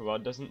that Breath of the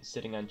Wild doesn't?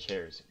 Sitting on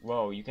chairs.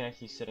 Whoa, you can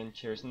actually sit on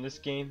chairs in this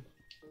game?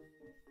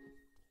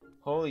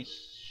 Holy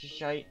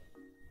shite.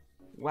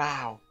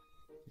 Wow.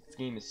 This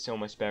game is so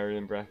much better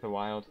than Breath of the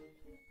Wild.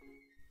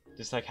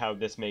 Just like how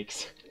this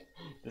makes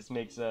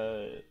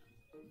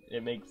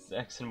it makes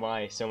X and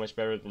Y so much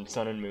better than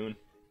Sun and Moon.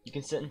 You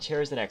can sit in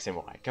chairs in X and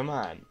Y. Come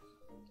on.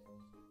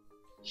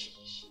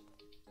 Sheesh.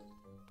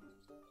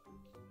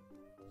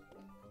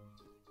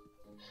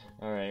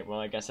 Alright, well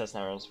I guess that's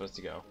not where I'm supposed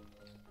to go.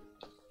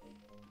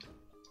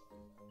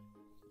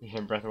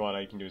 In Breath of the Wild,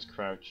 all you can do is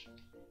crouch.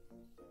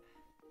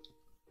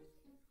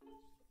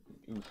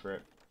 Ooh,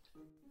 frick.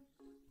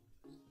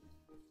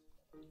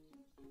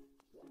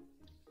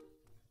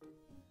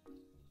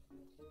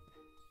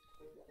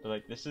 But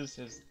like, this is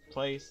his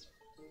place,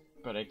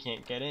 but I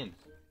can't get in.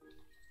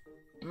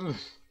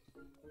 Boof.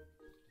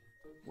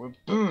 We're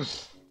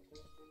boof.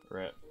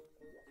 Rip.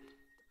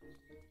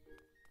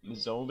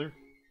 Zelda?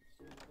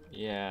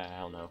 Yeah, I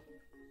don't know.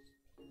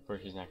 Of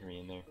course he's not gonna be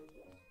in there.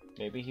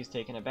 Maybe he's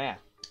taking a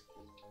bath.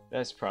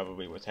 That's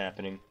probably what's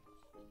happening.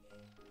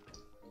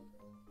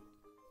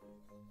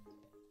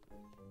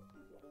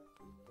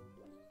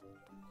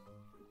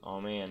 Oh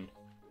man.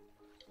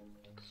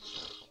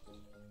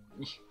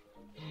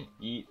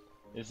 Eat.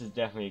 This is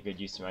definitely a good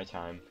use of my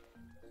time.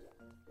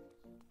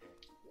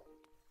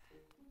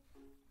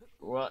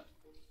 What?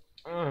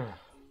 Ugh.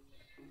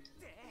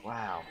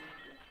 Wow.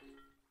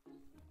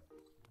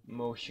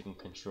 Motion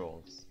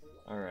controls.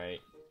 Alright.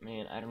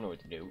 Man, I don't know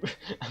what to do.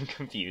 I'm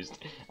confused.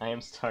 I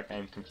am stuck. I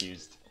am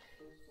confused.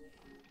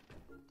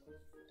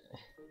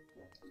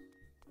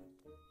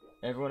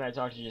 Everyone I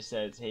talk to just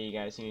says, hey, you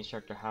guys see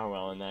Instructor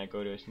Howell, and then I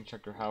go to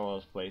Instructor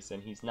Howell's place,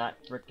 and he's not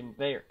freaking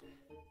there.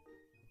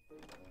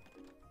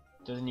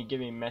 Doesn't he give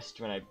me a message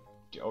when I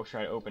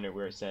try to open it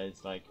where it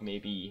says, like,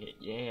 maybe,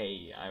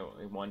 yay, I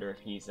wonder if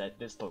he's at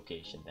this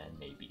location then,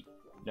 maybe.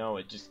 No,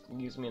 it just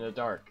leaves me in the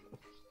dark.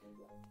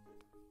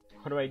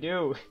 What do I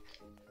do?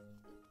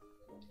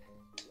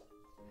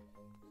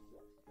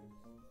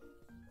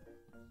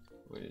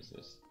 What is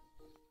this?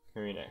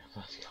 Very nice.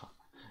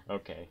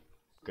 Okay,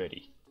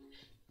 goody.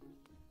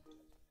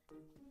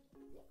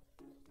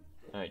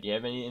 Alright, do you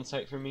have any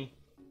insight for me?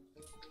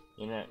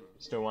 You're not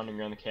still wandering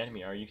around the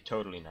academy, are you?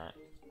 Totally not.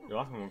 Your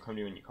often will come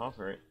to you when you call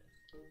for it.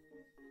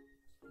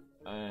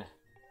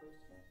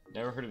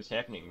 Never heard of this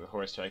happening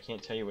before, so I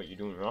can't tell you what you're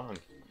doing wrong.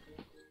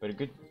 But a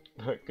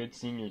good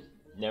senior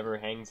never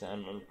hangs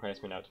on one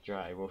classmate out to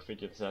dry. We'll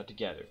figure this out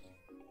together.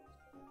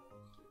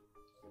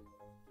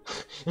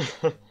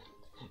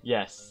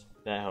 Yes,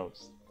 that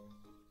helps.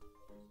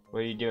 What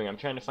are you doing? I'm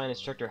trying to find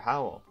Instructor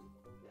Howell.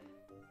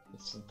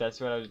 That's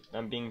what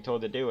I'm being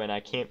told to do, and I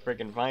can't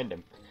freaking find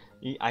him.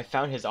 I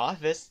found his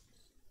office,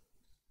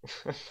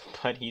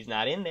 but he's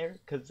not in there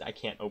because I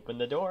can't open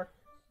the door.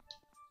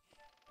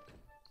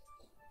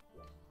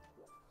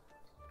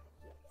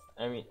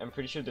 I mean, I'm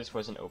pretty sure this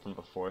wasn't open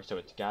before, so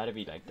it's gotta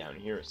be like down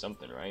here or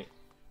something, right?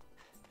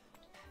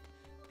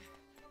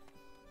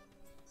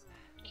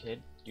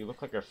 Kid, you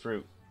look like a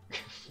fruit.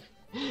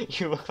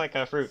 You look like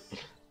a fruit.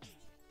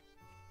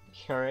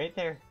 You're right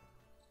there.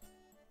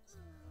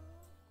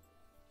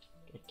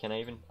 Can I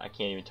even? I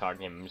can't even talk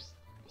to him.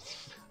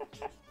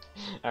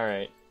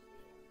 Alright.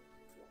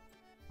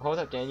 Hold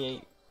up,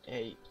 Daniel.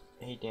 Hey,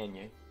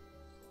 Daniel.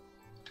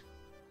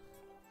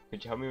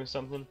 Could you help me with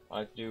something? All I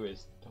have to do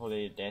is hold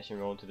A to dash and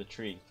roll into the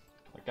tree.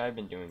 Like I've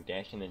been doing.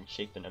 Dash and then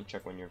shake the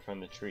nunchuck when you're in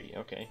front of the tree.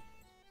 Okay.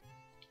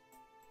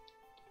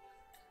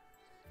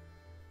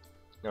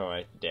 No,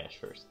 I dash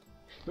first.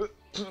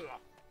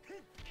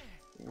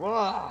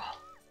 Whoa!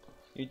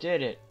 You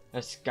did it!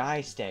 A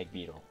sky stag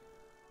beetle.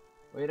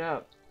 Wait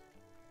up.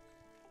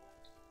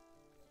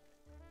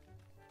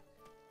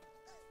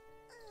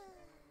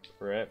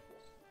 Rip.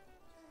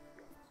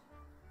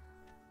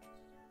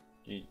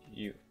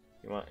 You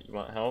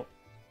want help?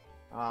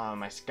 Ah,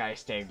 my sky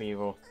stag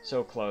beetle.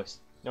 So close.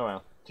 No,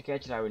 well, to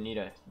catch it I would need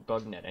a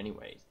bug net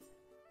anyways.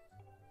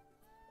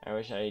 I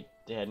wish I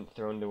hadn't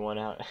thrown the one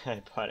out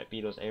I bought at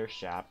Beetle's Air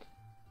Shop.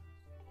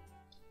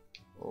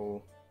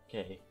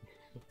 Okay.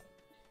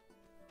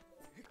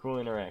 Cool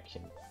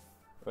interaction.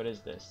 What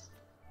is this?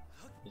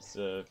 It's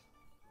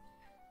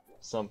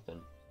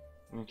something.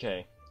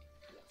 Okay.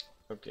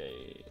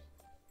 Okay.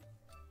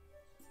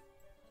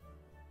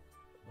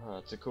 Oh,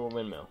 it's a cool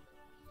windmill.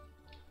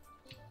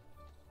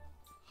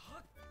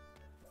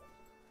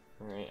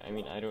 Alright, I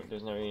mean,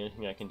 there's not really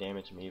anything that can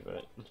damage me,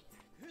 but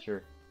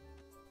sure.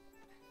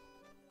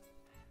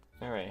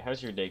 Alright,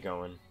 how's your day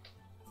going?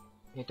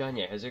 Hey,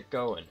 Danya, how's it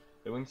going?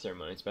 The wing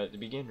ceremony's about to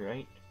begin,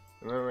 right?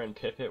 Remember when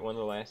Pip won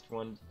the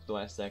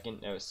last second?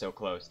 That was so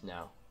close.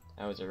 Now,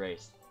 that was a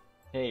race.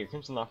 Hey, your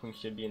Crimson Lockwing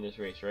should be in this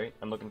race, right?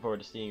 I'm looking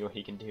forward to seeing what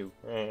he can do.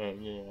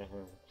 Yeah.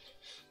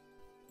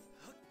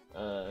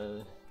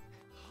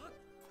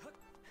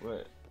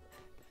 What?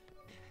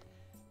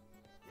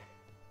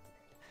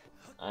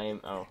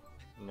 oh,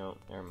 no,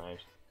 never mind.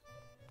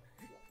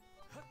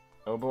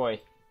 Oh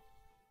boy.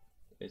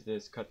 Is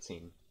this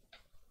cutscene?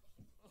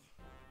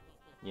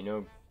 You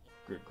know,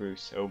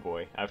 Groose, oh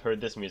boy, I've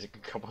heard this music a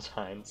couple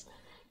times.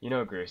 You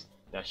know, Groose,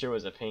 that sure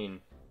was a pain,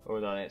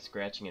 with all that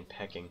scratching and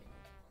pecking.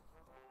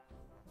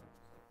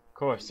 Of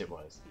course it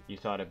was. You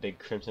thought a big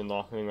Crimson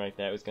Lockwing like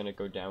that was gonna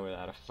go down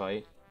without a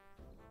fight?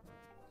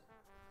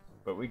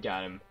 But we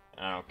got him.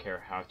 I don't care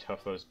how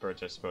tough those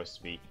birds are supposed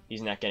to be.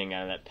 He's not getting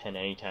out of that pen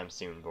anytime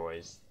soon,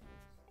 boys.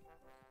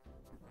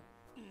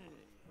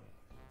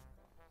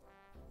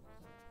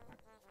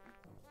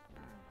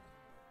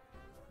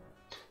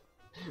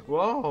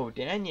 Whoa,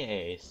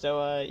 Daniel.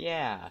 So,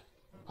 yeah.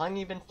 How long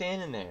you been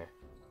standing there?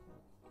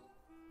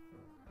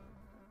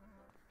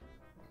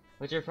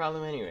 What's your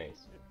problem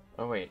anyways?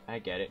 Oh wait, I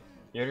get it.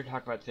 You're here to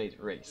talk about today's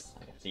race.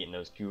 I can see it in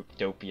those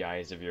dopey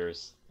eyes of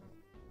yours.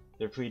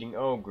 They're pleading,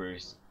 oh,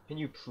 Groose, can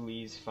you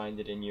please find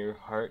it in your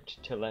heart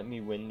to let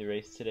me win the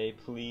race today,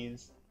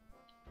 please?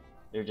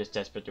 They're just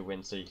desperate to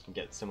win so you can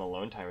get some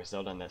alone time with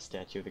Zelda on that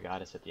statue of the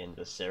goddess at the end of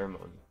the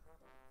ceremony.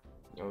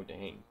 Oh,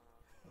 dang.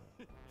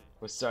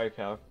 Well, sorry,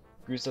 pal.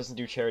 Groose doesn't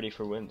do charity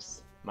for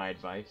wimps. My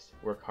advice,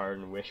 work hard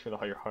and wish with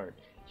all your heart.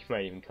 You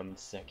might even come in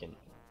second.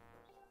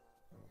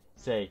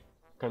 Say,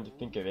 come to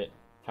think of it,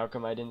 how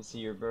come I didn't see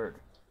your bird?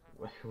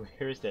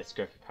 Where's that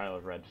scruffy pile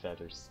of red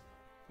feathers?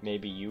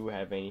 Maybe you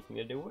have anything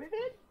to do with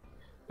it?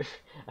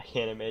 I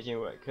can't imagine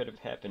what could have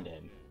happened to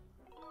him.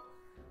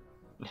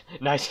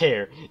 Nice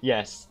hair!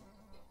 Yes!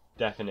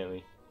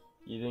 Definitely.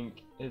 You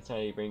think his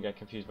tiny brain got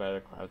confused by the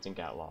clouds and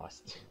got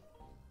lost.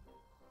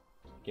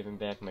 Give him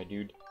back, my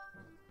dude.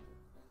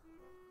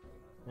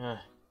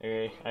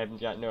 I've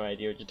got no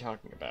idea what you're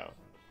talking about.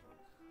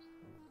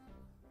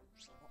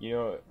 You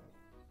know,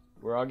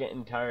 we're all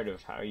getting tired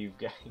of how you've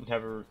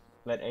never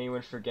let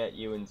anyone forget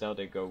you and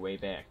Zelda go way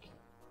back.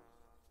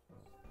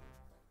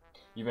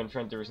 You've been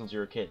friends ever since you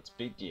were kids.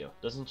 Big deal.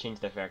 Doesn't change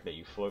the fact that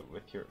you float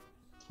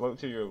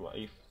through your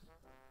life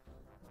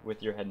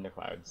with your head in the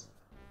clouds.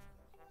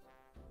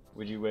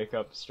 Would you wake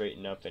up,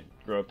 straighten up, and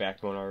grow a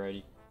backbone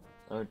already?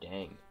 Oh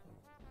dang.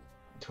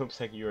 It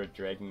looks like you are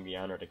dragging the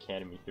Honored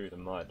Academy through the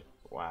mud.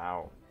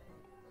 Wow.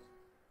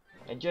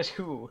 And just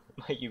who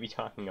might you be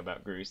talking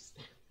about, Groose?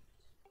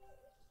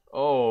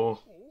 Oh,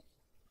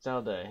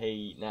 Zelda,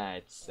 hey, nah,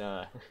 it's,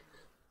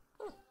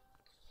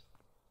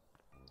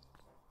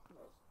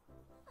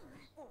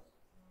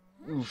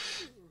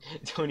 Oof.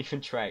 Don't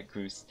even try it,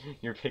 Groose.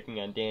 You're picking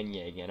on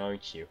Danya again,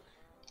 aren't you?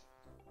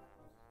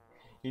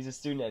 He's a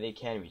student at the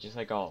academy, just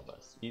like all of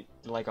us.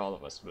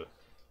 But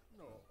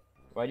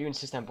why do you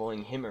insist on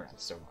bullying him around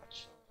so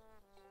much?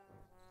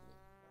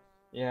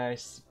 Yeah, I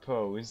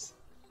suppose.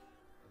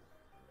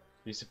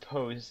 You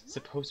suppose?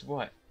 Suppose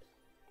what?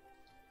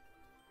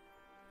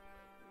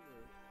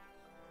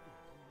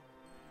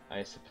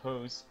 I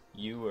suppose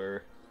you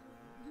were...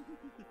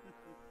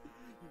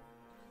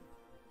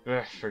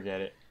 Ugh,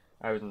 forget it.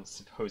 I wasn't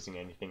supposing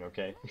anything,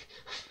 okay?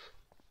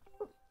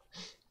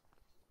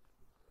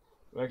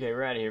 Okay,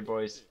 we're out of here,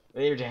 boys.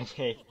 Later, Dan.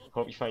 Hey,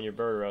 hope you find your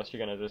bird, or else you're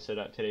gonna have to sit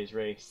out today's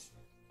race.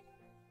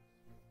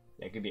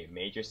 That could be a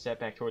major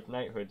setback towards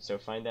knighthood, so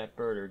find that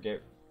bird or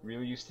get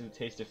real used to the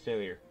taste of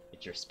failure.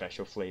 It's your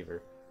special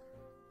flavor.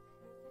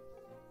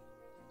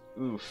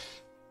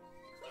 Oof.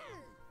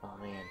 Oh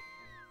man.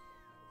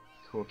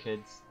 Cool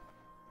kids.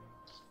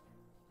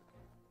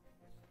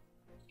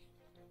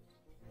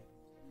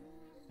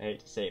 I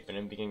hate to say it, but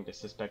I'm beginning to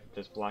suspect that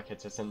this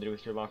blockhead has something to do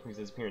with your Locking's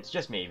disappearance.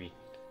 Just maybe.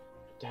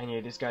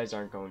 Danya, these guys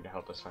aren't going to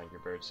help us find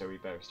your bird, so we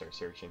better start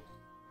searching.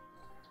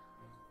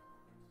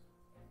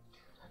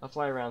 I'll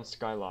fly around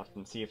Skyloft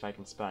and see if I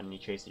can spot any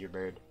trace of your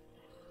bird.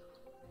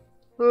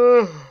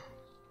 Well,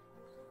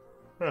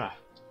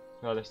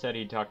 they said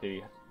he'd talk to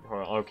you.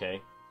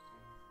 Okay.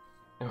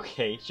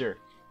 Okay, sure.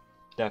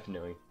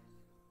 Definitely.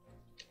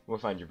 We'll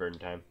find your bird in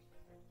time.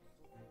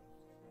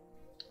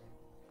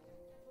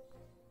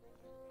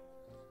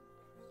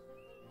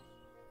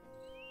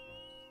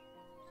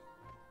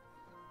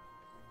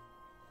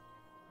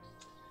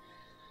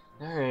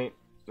 Alright.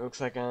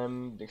 Looks like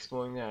I'm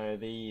exploring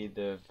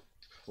the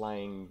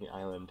flying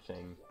island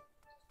thing.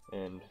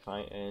 And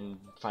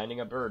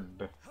finding a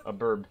bird. A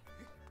burb.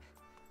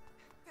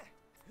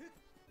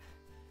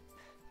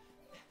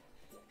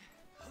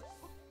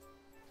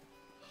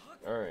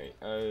 Alright,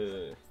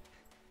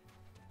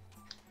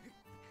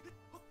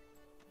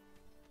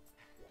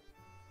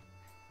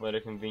 what a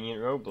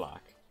convenient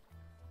roadblock.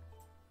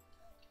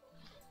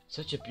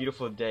 Such a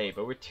beautiful day,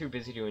 but we're too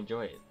busy to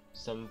enjoy it.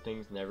 Some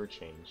things never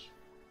change.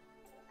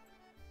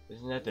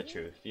 Isn't that the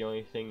truth? The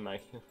only thing my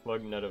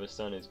lug nut of a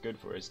son is good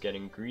for is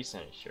getting grease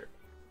on his shirt.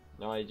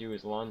 All I do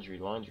is laundry,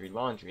 laundry,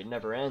 laundry. It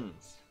never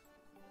ends.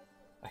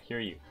 I hear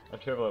you. I'm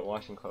terrible at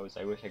washing clothes.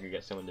 I wish I could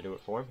get someone to do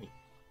it for me.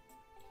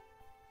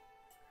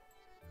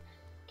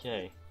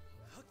 Okay.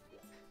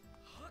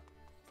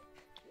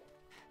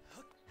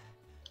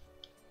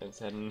 Let's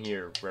head in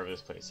here, wherever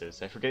this place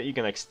is. I forget you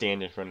can like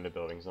stand in front of the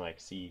buildings and like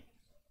see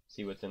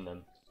what's in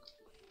them.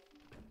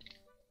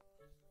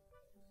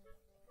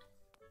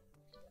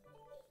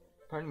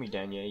 Pardon me,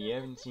 Danya, you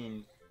haven't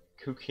seen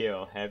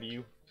Kukil, have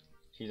you?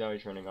 She's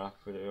always running off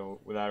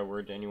without a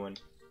word to anyone.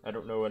 I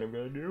don't know what I'm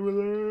gonna do with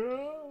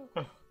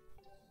her.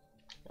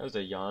 That was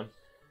a yawn.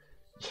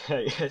 Yeah,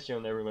 I guess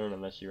she'll never learn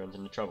unless she runs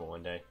into trouble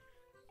one day.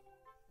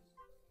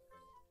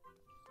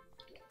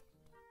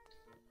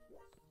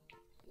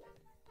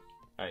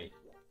 Alright.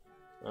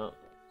 Well,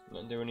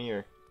 nothing doing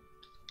here.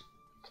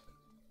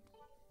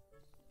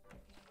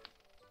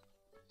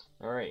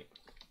 Alright.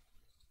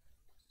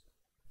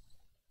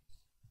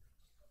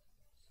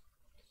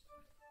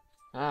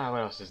 Ah,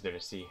 what else is there to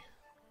see?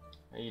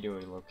 How you doing,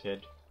 little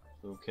kid?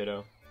 Little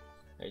kiddo?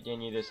 Hey,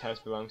 Danya, this house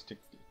belongs to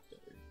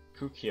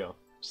Kukio.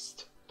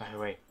 Psst. By the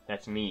way,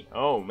 that's me.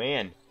 Oh,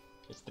 man.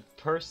 It's the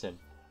person.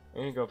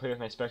 I'm gonna go play with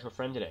my special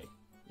friend today.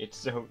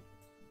 It's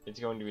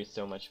going to be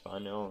so much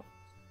fun. Oh.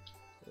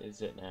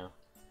 Is it now?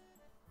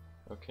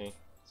 Okay.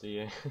 See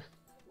ya.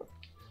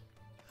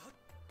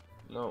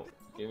 No.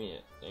 Give me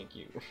it. Thank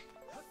you.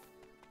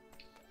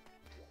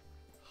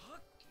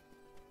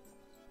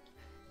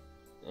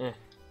 Eh.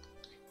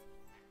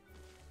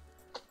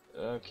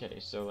 Okay,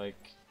 so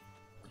like,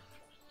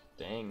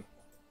 dang,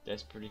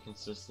 that's pretty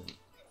consistent.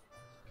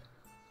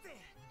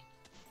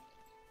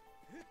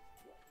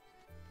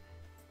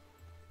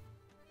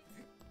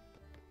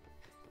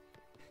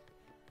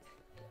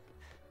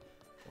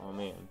 Oh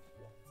man.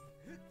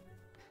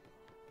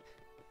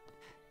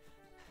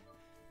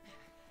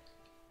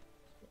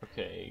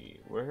 Okay,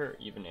 where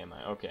even am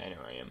I? Okay, I know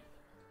where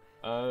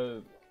I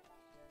am.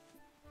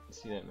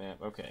 See that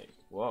map? Okay,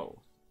 whoa.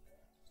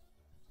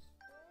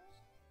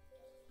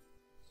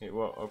 Okay,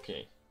 whoa,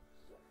 okay.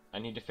 I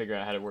need to figure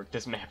out how to work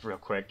this map real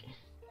quick.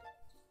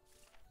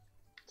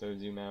 So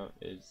zoom out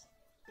is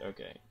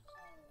okay.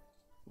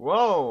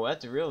 Whoa,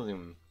 that's a real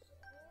zoom.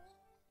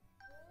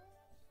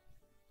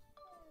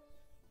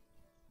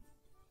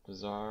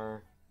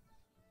 Bazaar,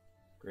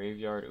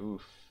 graveyard,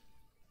 oof.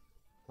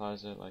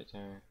 Plaza, light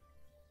tower.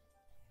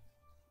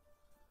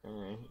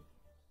 Alright.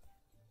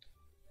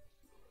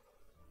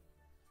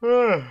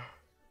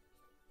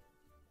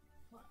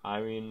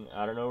 I mean,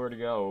 I don't know where to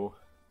go.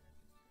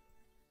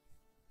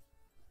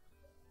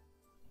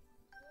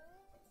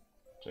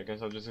 So I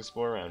guess I'll just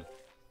explore around.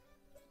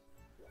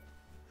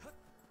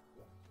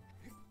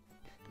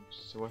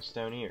 So what's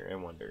down here, I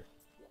wonder?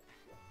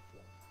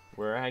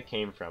 Where I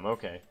came from,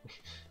 okay.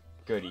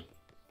 Goody.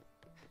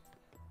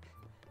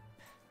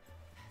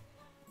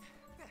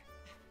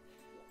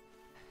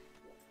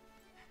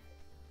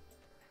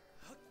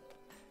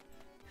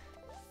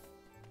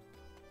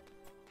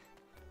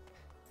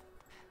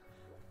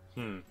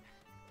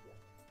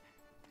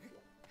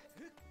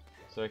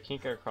 So I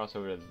can't get across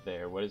over to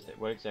there. What is it?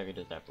 What exactly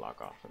does that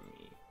block off from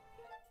me?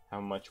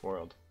 How much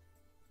world?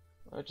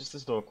 Oh, just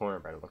this little corner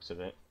by the looks of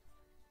it.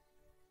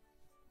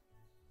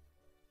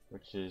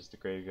 Which is the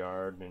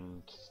graveyard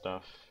and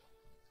stuff.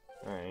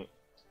 Alright.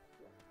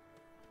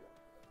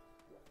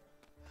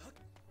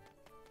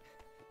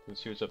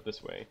 Let's see what's up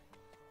this way.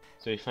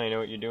 So you finally know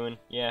what you're doing?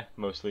 Yeah,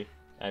 mostly.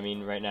 I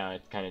mean, right now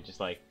it's kind of just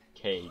like,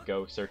 okay,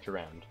 go search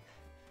around.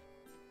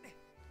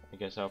 I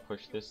guess I'll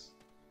push this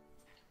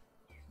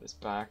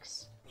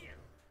box.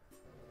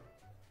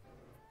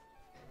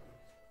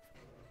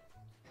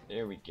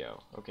 There we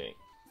go. Okay.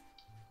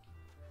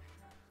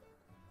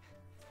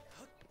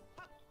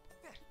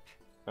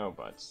 Oh,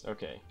 butts.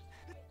 Okay.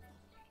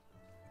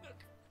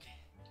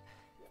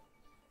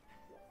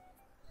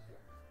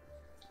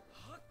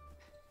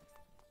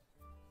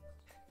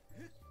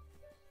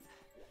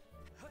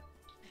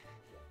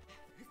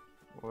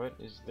 What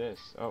is this?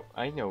 Oh,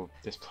 I know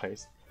this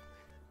place.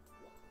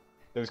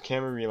 Those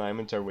camera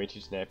realignments are way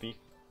too snappy.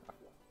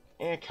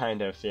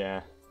 Kind of,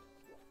 yeah.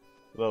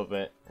 A little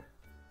bit.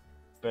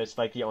 But it's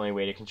like the only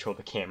way to control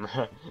the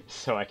camera,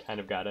 so I kind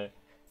of gotta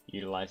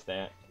utilize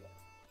that.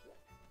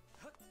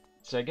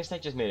 So I guess I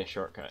just made a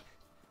shortcut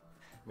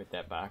with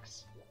that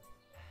box.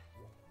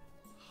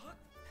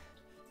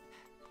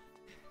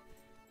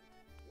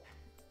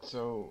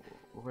 So,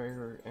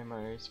 where am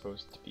I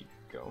supposed to be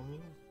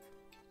going?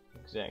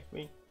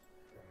 Exactly.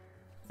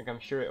 Like, I'm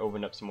sure it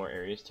opened up some more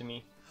areas to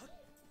me.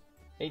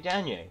 Hey,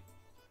 Danye!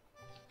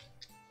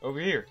 Over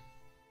here!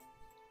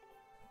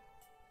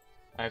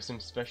 I have some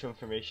special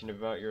information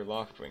about your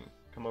loft wing.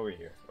 Come over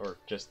here. Or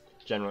just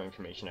general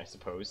information, I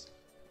suppose.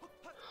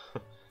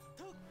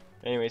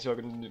 Anyways,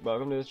 welcome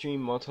to the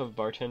stream, Molotov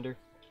Bartender.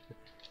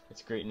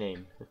 That's a great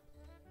name.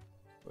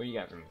 What do you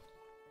got for me?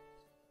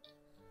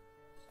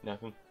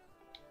 Nothing?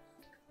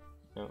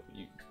 No,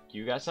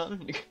 you got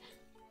something?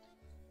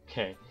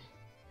 Okay.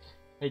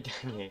 Hey,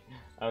 Danye,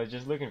 I was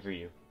just looking for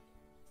you.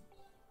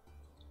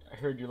 I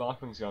heard your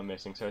loft wing's gone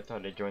missing, so I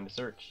thought I'd join the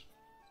search.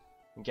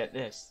 And get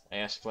this, I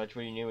asked Fletch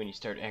what he knew and he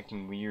started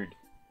acting weird.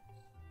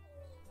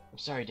 I'm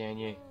sorry,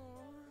 Danye.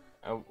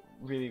 I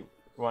really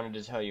wanted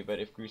to tell you, but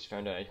if Goose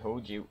found out I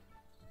told you...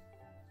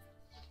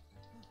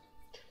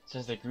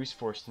 Sounds like Goose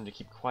forced him to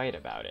keep quiet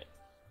about it.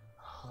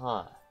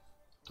 Huh.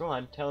 Go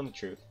on, tell him the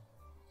truth.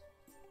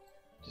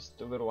 Just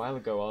a little while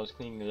ago, while I was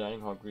cleaning the dining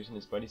hall, Goose and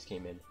his buddies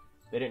came in.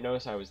 They didn't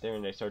notice I was there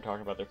and they started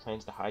talking about their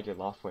plans to hide your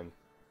loft wing.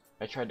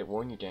 I tried to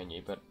warn you,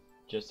 Danye, but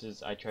just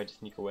as I tried to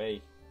sneak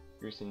away,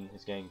 Goose and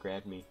his gang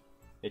grabbed me.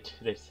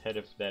 They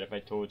said that if I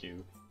told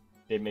you,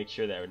 they'd make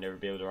sure that I would never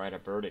be able to ride a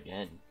bird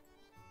again.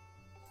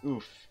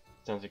 Oof.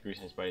 Sounds like Goose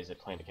and his buddies had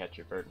planned to catch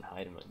your bird and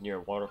hide him near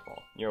a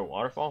waterfall. Near a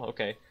waterfall?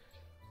 Okay.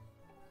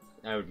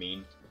 That would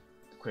mean...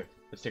 Quick,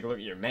 let's take a look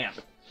at your map.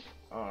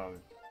 Oh,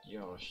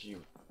 yo,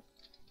 shoot.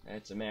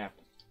 That's a map.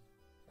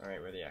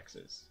 Alright, where the X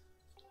is.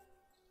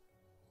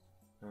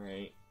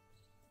 Alright.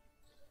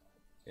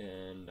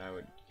 And I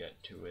would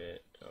get to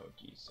it. Oh,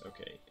 geez.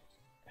 Okay.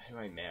 How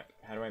do I map?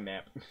 How do I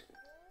map?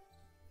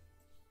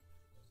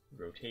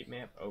 Rotate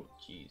map? Oh,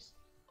 jeez.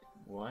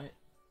 What?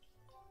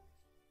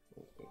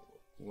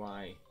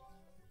 Why?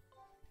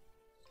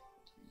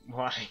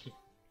 Why?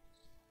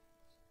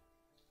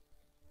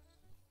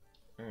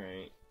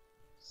 Alright.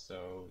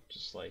 So,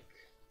 just like...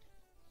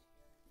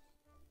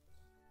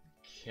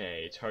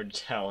 Okay, it's hard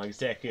to tell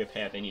exactly the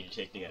path I need to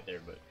take to get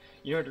there, but...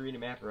 You know how to read a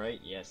map, right?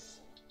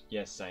 Yes.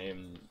 Yes, I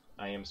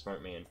am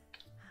smart man.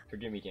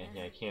 Forgive me,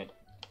 Danny, I can't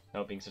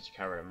help being such a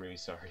coward, I'm really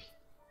sorry.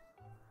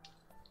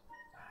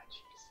 Ah,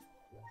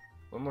 jeez.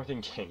 One more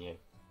thing, Danny.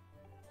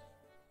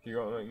 If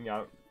you're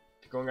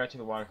going out to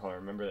the waterfall,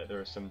 remember that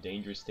there are some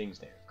dangerous things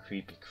there.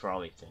 Creepy,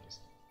 crawly things.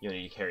 You'll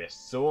need to carry a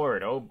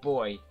sword, oh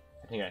boy!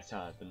 I think I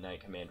saw the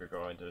Knight Commander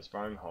go into the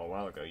sparring hall a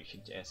while ago, you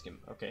should ask him.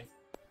 Okay.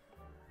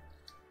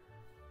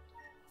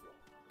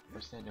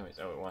 What's that noise?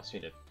 Oh, it wants me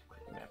to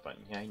click on that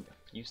button. Yeah, I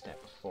used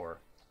that before.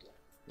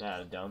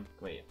 Ah, dumb.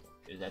 Wait,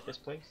 is that this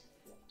place?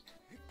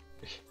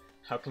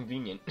 How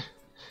convenient.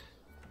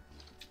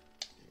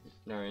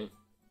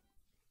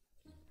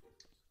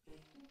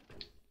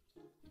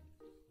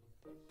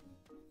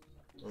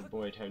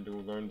 boy, time to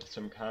learn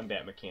some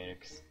combat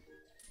mechanics.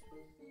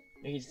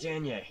 Hey, it's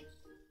Danye!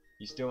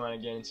 You still want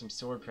to get in some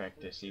sword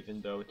practice,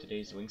 even though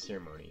today's wing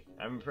ceremony.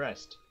 I'm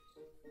impressed.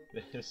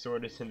 The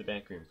sword is in the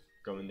back room.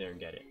 Go in there and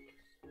get it.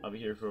 I'll be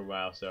here for a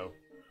while, so...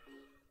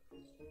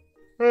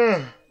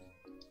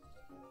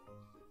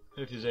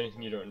 If there's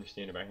anything you don't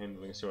understand about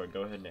handling a sword,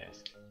 go ahead and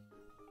ask.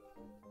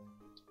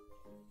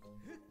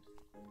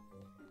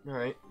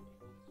 Alright.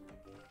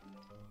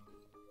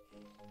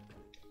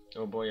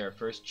 Oh boy, our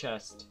first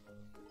chest.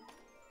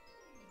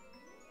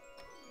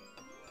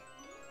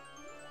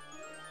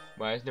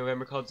 Why is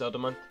November called Zelda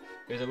month?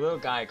 There's a little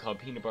guy called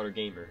Peanut Butter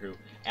Gamer who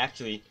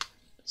actually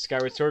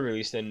Skyward Sword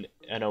released in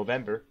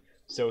November,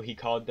 so he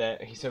called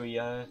that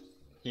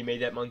he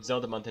made that month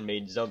Zelda month and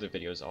made Zelda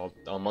videos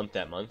all month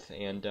that month,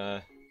 and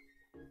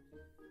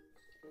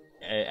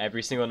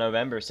every single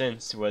November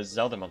since was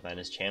Zelda month on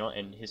his channel,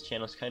 and his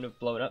channel's kind of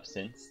blown up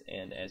since,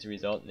 and as a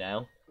result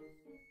now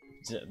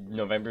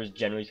November is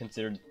generally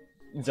considered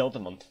Zelda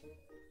month.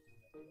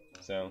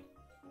 So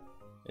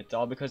it's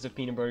all because of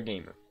Peanut Butter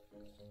Gamer.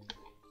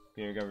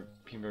 Peanut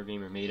Butter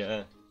Gamer made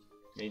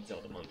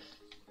Zelda month.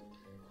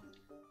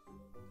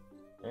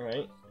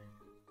 Alright.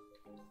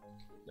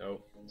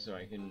 Oh, so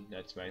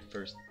that's my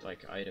first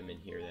like item in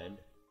here then.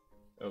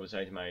 Oh,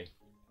 besides my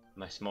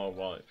small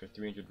wallet for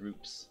 300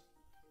 rupees.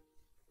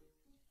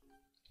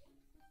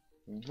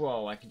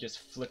 Whoa, I can just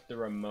flip the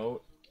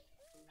remote.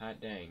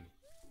 Hot dang.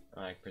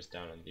 Oh, I press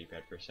down on the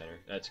D-pad for center.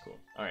 That's cool.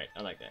 Alright,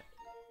 I like that.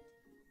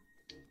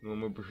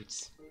 Normal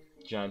boots.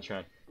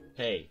 JonTron.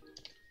 Hey,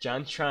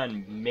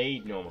 JonTron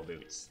made normal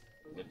boots.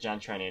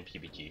 JonTron and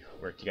PBG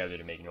worked together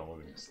to make normal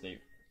boots.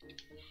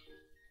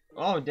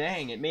 Oh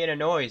dang, it made a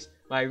noise.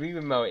 My Wii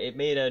remote, it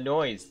made a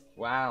noise.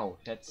 Wow,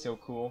 that's so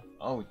cool.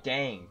 Oh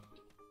dang.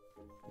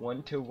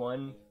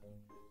 1-to-1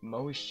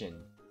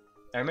 motion.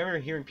 I remember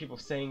hearing people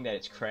saying that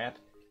it's crap,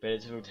 but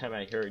it's the time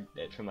I heard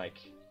that from like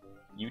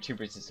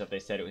YouTubers and stuff, they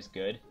said it was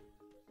good.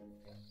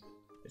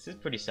 This is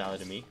pretty solid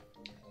to me.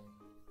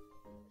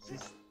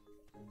 This is...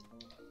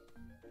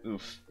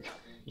 Oof.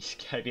 You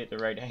just gotta be at the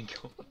right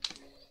angle.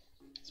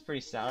 It's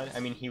pretty solid. I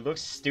mean, he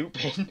looks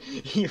stupid.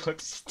 He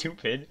looks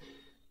stupid.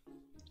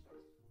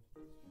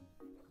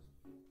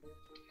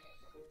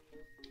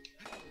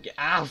 Get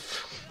out!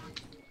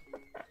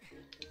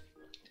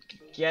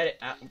 Get it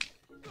out!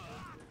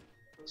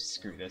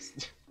 Screw this.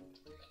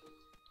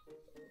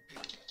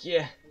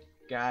 Yeah,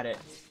 got it.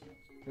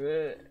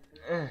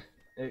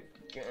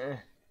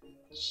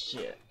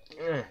 Shit.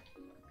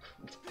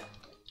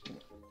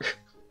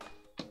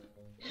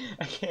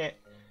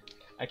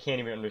 I can't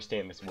even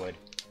understand this wood.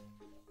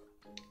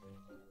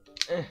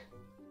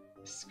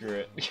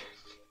 Screw it.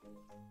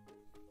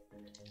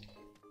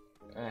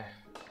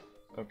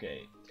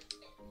 Okay.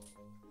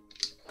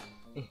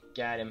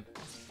 Got him.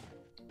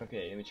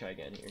 Okay, let me try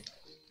again here.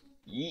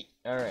 Yeet.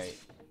 Alright.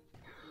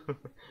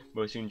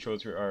 Motion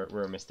controls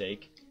were a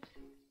mistake.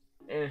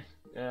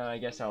 I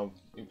guess I'll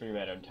figure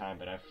that out in time,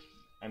 but I've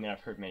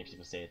heard many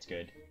people say it's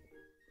good.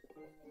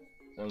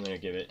 So I'm gonna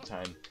give it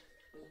time.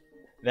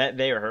 That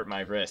there hurt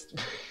my wrist.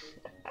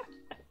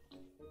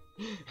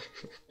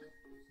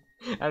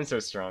 I'm so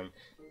strong.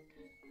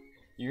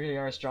 You really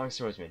are a strong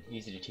swordsman.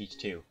 Easy to teach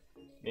too.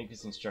 Make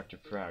this instructor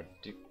proud.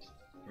 You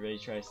ready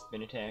to try a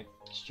spin attack?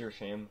 Sure,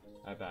 fam.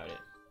 How about it?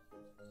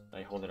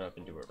 I hold it up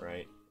and do it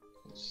right.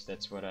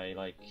 That's what I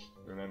like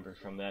remember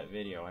from that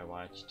video I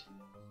watched.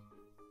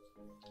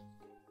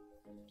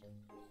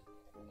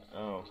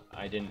 Oh,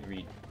 I didn't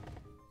read.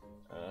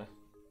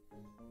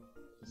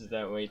 This is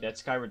that way.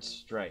 That's Skyward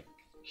Strike.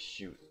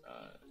 Shoot.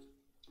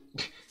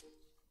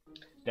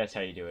 That's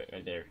how you do it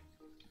right there.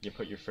 You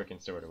put your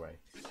frickin' sword away.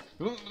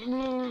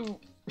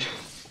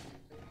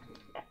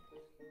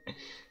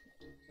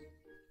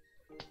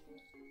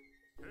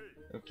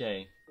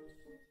 Okay.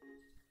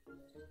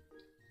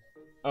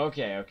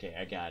 Okay,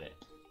 I got it.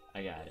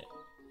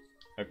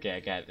 Okay, I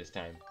got it this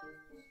time.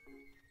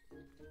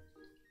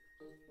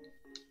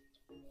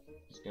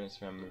 Just gonna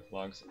surround me with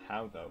logs.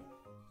 How though?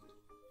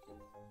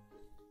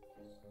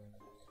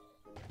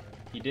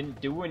 He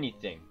didn't do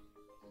anything.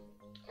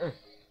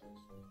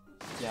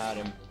 Got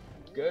him.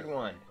 Good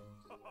one.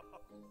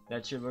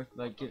 That sure looked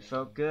like it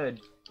felt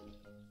good.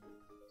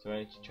 So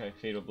I should try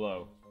Fatal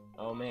Blow.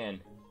 Oh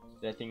man.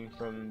 That thing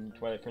from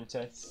Twilight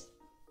Princess?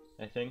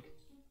 I think?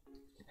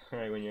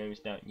 Alright, when your enemy's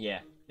down. Yeah,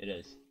 it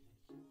is.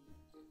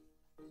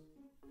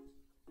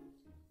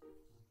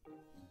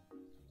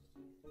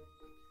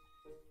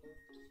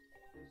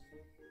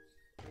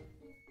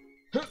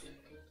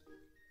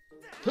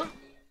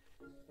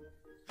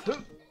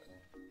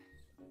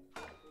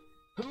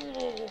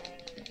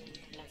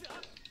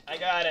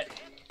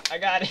 I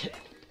got it!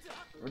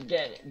 We're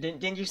getting it.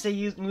 Didn't you say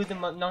you moved the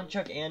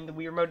nunchuck and the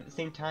Wii remote at the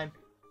same time?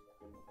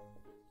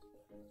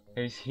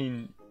 Have you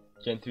seen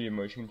Gen 3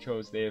 motion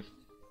controls? They have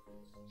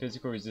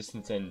physical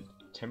resistance and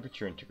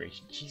temperature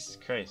integration. Jesus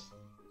Christ.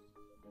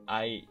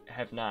 I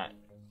have not.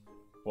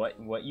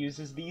 What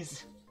uses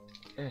these?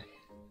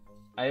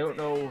 I don't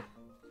know.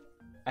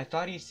 I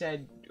thought he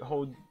said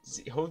hold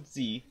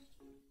Z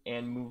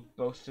and move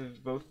both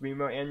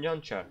remote and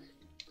nunchuck.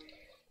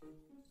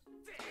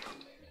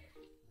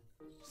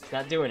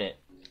 Not doing it.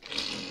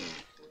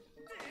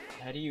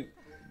 How do you,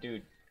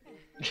 dude?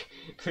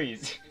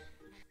 Please.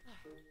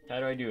 How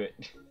do I do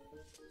it?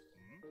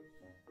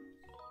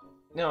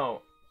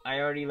 No, I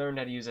already learned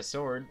how to use a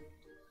sword.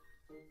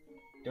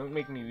 Don't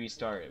make me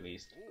restart at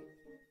least.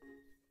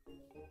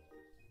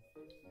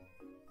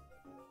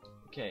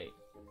 Okay.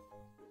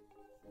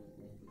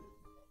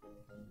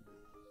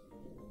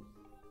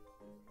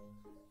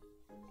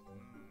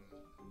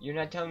 You're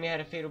not telling me how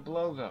to fatal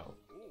blow though.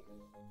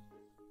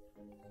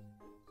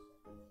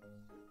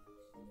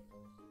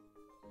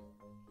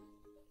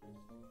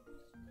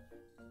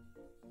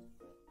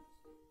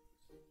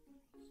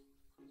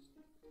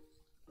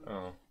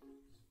 Oh.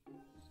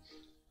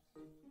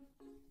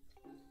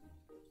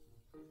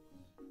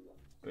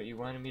 But you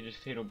wanted me to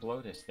fatal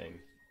blow this thing.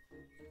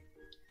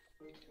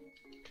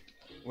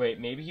 Wait,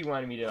 maybe he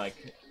wanted me to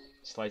like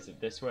slice it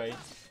this way,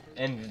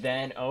 and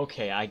then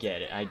okay, I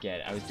get it. I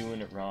was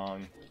doing it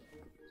wrong.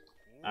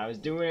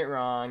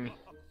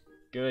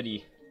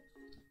 Goody.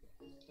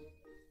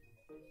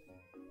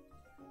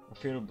 A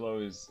fatal blow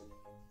is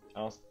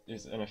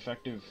an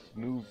effective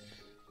move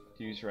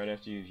to use right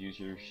after you've used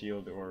your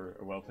shield or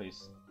a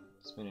well-placed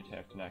spin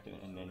attack to knock an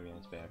enemy on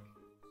its back.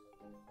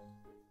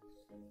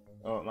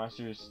 Oh,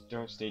 monsters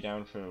don't stay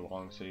down for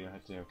long, so you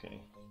have to. Okay.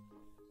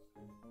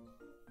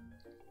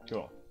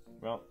 Cool.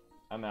 Well,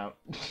 I'm out.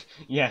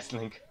 Yes,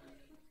 Link.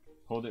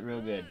 Hold it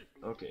real good.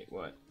 Okay,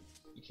 what?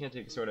 You can't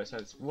take the sword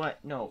outside. What?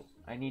 No,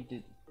 I need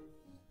to.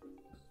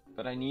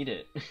 But I need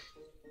it.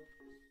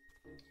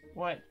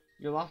 What?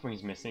 Your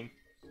Loftwing's missing.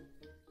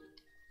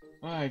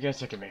 Well, I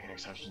guess I can make an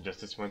exception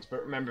just this once,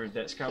 but remember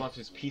that Skyloft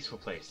is a peaceful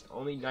place.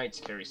 Only knights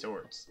carry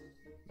swords.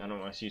 I don't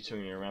want to see you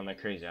swinging around like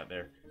crazy out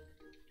there.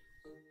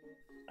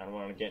 I don't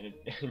want to get in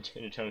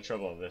a ton of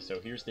trouble with this, so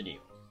here's the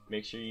deal.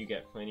 Make sure you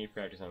get plenty of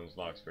practice on those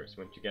logs first.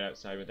 Once you get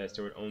outside with that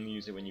sword, only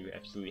use it when you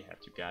absolutely have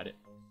to. Got it?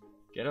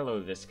 Get a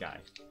load of this guy.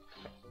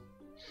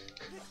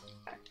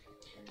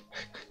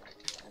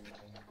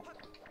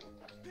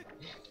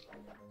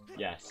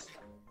 Yes.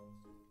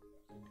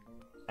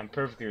 I'm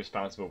perfectly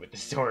responsible with the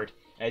sword,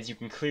 as you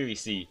can clearly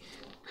see.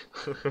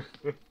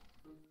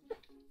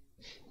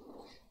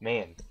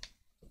 Man.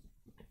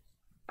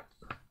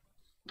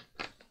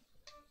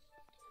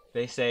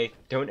 They say,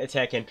 don't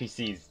attack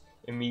NPCs.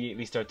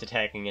 Immediately starts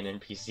attacking an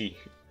NPC.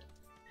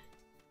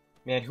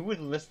 Man, who would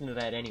listen to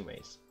that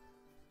anyways?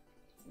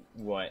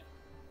 What?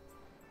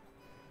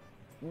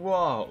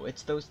 Whoa,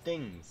 it's those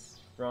things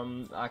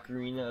from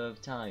Ocarina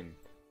of Time.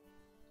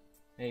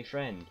 Hey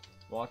friend,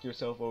 walk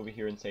yourself over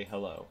here and say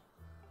hello.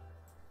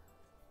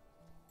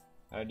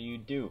 How do you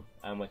do?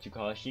 I'm what you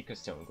call a Sheikah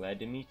stone. Glad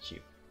to meet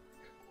you.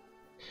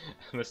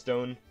 I'm a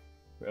stone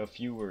for a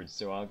few words,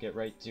 so I'll get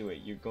right to it.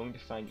 You're going to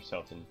find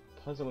yourself in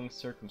puzzling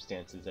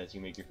circumstances as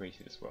you make your way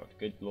through this world.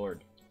 Good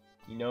lord.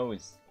 He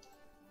knows.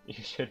 You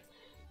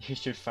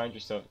should find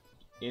yourself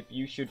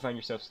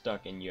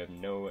stuck and you have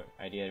no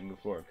idea how to move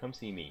forward, come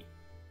see me.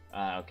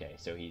 Okay,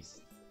 so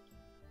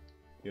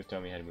he'll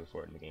tell me how to move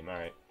forward in the game.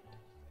 Alright.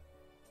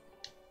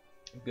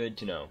 Good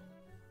to know.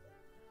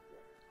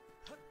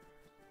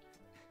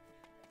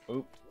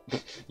 Oop.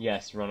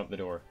 Yes, run up the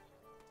door.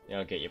 Yeah,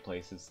 I'll get you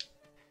places.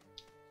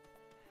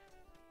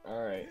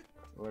 Alright,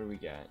 what do we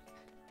got?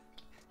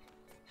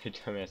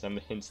 Dumbass, I'm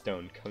the hint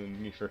stone, coming to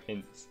me for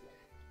hints.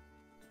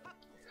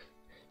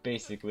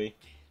 Basically.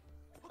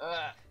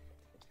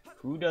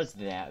 Who does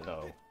that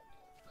though?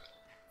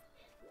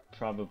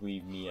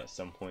 Probably me at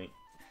some point.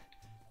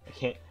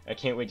 I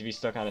can't wait to be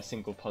stuck on a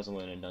single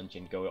puzzle in a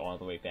dungeon, go all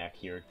the way back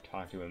here,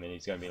 talk to him, and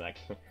he's gonna be like,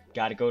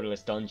 gotta go to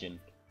this dungeon.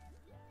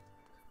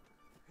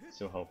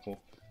 So helpful.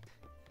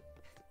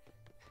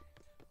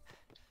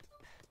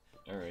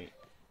 Alright.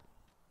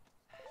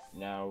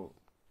 Now,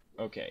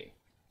 okay.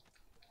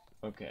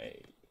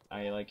 Okay,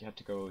 I have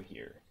to go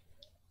here.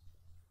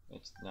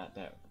 It's not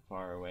that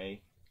far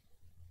away,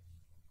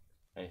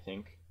 I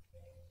think.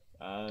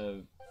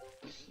 It's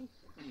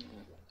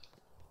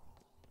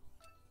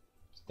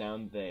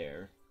down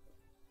there.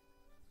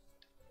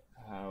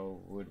 How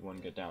would one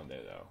get down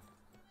there, though?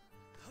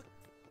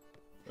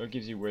 What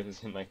gives you worth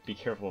is in, like, be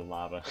careful of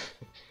lava.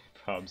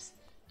 Probs.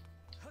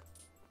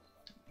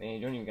 Man, you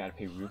don't even gotta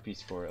pay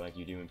rupees for it like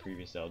you do in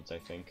previous Zeldas, I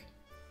think.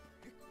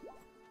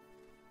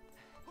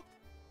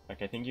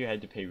 Like, I think you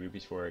had to pay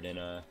rupees for it in,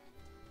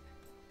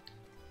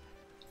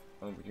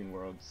 Between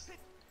Worlds.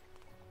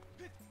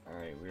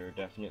 Alright, we're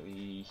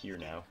definitely here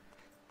now.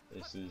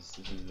 This is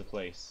the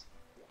place.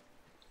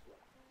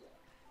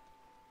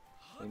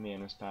 Hey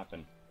man, what's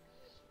poppin'?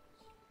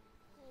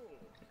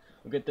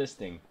 Look at this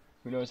thing.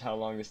 Who knows how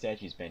long the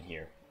statue's been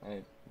here?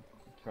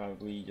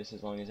 Probably just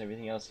as long as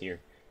everything else here.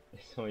 It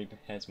only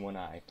has one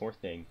eye. Poor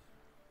thing.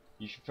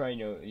 You should probably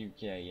know.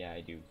 Yeah,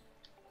 I do.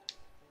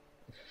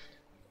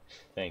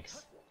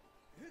 Thanks.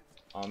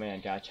 Oh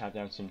man, gotta chop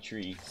down some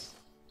trees.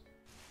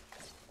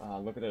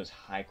 Look at those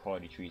high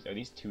quality trees. Are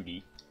these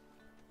 2D?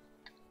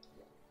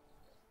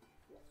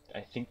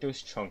 I think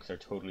those trunks are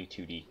totally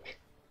 2D.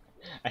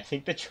 I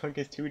think the trunk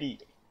is 2D.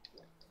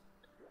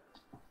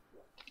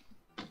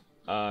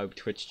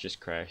 Twitch just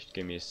crashed.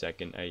 Give me a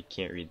second. I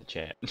can't read the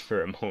chat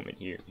for a moment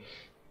here.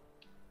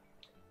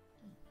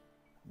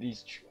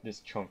 This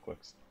trunk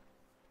looks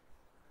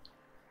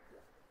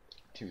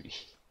 2D.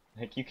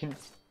 Like, you can...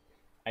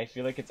 I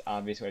feel like it's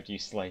obvious after you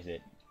slice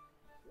it.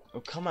 Oh,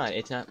 come on,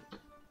 it's not...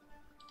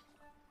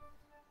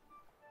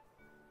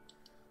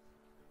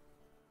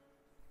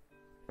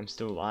 I'm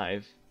still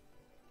live.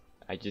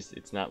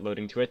 It's not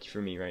loading Twitch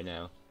for me right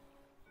now.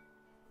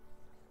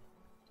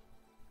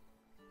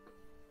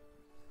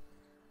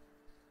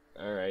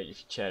 Alright, if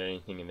you chat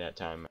anything in that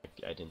time,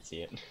 I didn't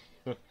see it.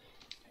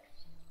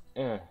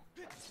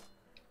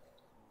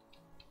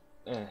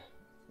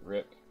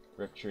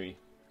 Rip tree.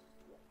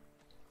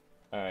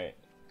 Alright.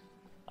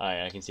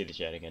 Alright, I can see the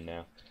chat again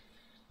now.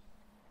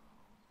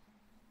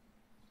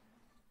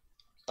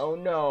 Oh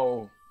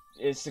no!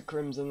 It's the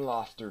Crimson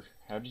Lofter.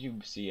 How did you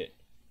see it?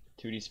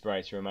 2D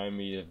sprites remind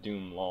me of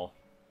Doom, lol.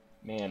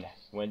 Man,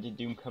 when did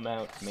Doom come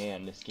out?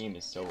 Man, this game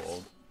is so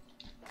old.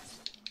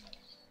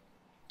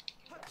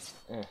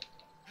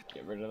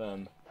 Get rid of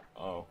them.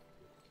 Oh.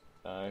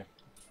 Aww.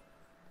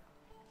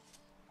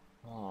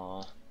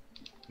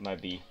 My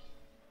bee.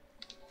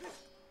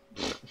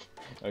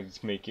 I'll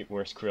just make it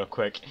worse real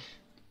quick.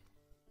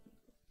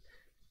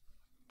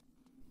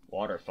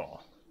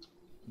 Waterfall.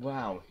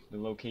 Wow, the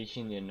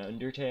location in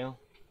Undertale?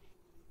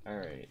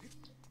 Alright.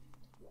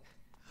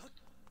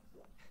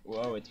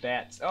 Whoa, it's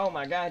bats. Oh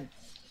my god!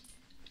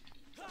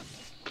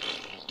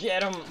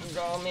 Get him!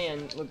 Oh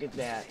man, look at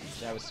that.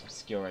 That was some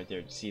skill right there.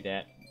 Did you see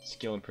that?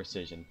 Skill and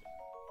precision.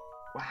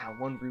 Wow,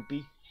 1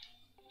 rupee.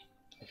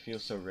 I feel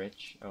so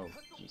rich. Oh,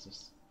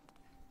 Jesus.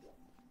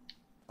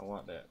 I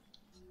want that.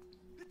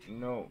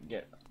 No,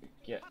 get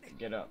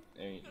up.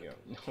 There you go.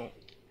 No.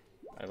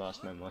 I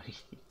lost my money.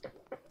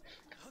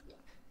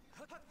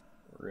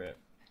 Rip.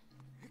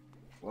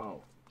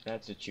 Whoa,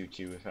 that's a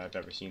choo-choo if I've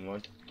ever seen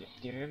one.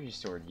 Get rid of your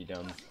sword, you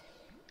dumb.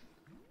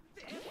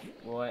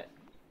 What?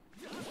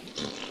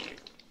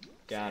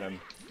 Got him.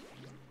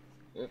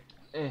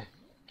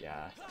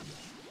 God.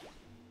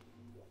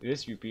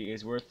 This rupee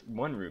is worth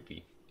 1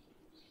 rupee.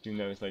 Even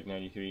though it's like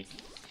 93.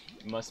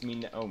 Must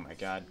mean that, oh my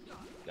god.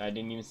 I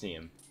didn't even see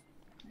him.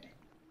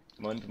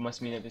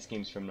 Must mean that this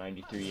game's from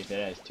 93 if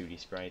it has 2D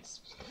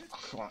sprites.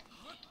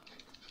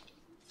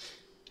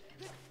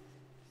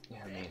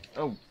 Yeah, man.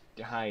 Oh,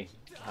 hi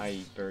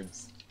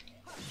birds.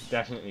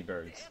 Definitely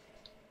birds.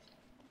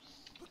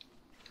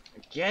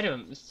 Get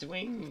him!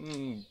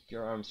 Swing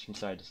your arms from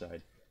side to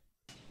side.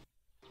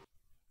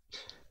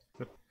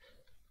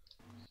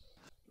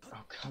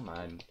 Oh, come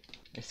on.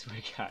 I swear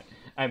to God.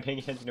 I'm paying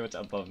attention to what's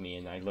above me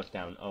and I look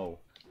down. Oh,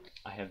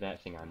 I have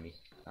that thing on me.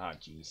 Ah,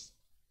 jeez.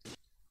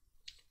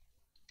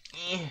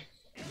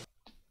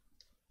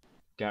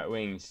 Got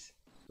wings.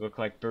 Look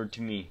like bird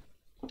to me.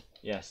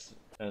 Yes,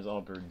 as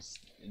all birds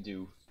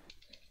do.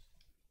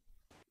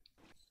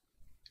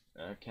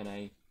 Can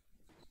I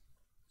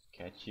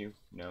catch you?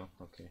 No?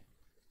 Okay.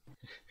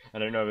 I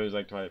don't know if it was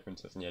like Twilight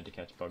Princess and you had to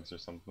catch bugs or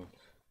something.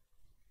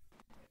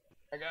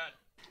 I got...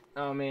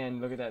 Oh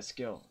man, look at that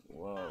skill.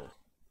 Whoa.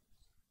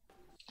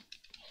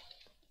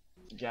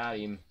 Got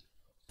him.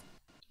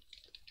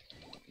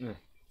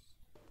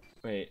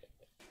 Wait.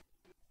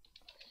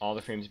 All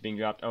the frames being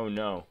dropped? Oh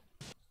no.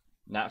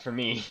 Not for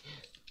me.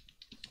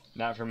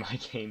 Not for my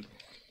game.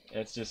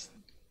 It's just...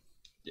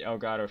 Oh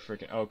god, oh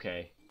freaking...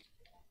 Okay.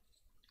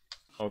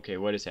 Okay,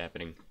 what is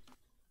happening?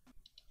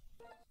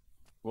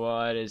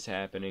 What is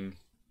happening?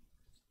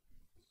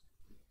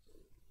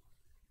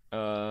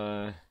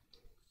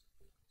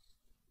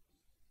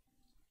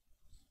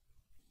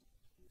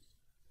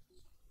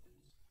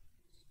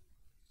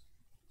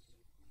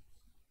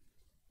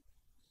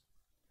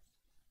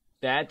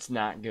 That's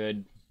not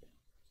good.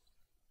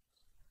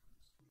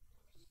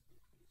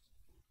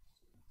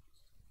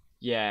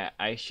 Yeah,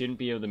 I shouldn't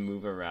be able to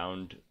move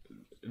around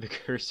the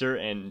cursor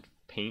and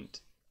paint.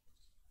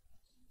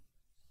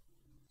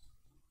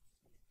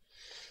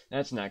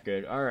 That's not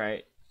good.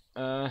 Alright.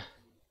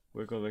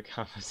 Wiggle the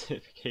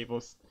composite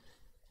cables.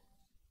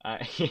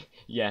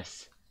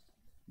 Yes.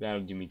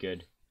 That'll do me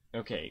good.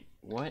 Okay,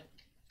 what?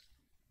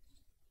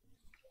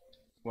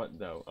 What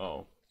though?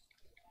 Oh.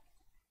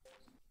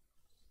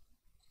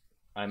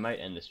 I might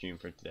end the stream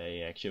for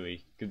today,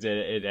 actually, because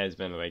it has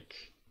been like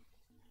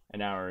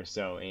an hour or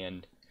so,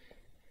 and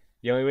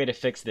the only way to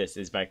fix this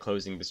is by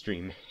closing the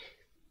stream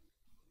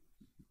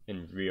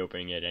and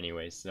reopening it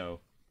anyways,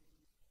 so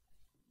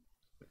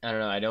I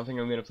don't know, I don't think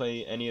I'm going to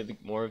play any of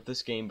more of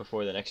this game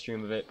before the next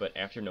stream of it, but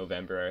after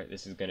November,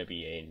 this is going to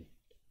be a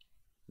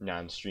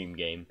non-stream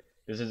game.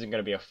 This isn't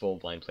going to be a full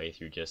blind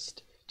playthrough,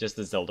 just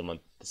the Zelda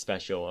month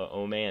special.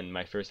 Oh man,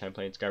 my first time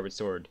playing Skyward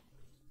Sword.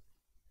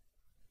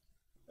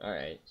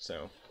 Alright,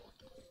 so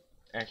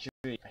actually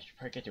I should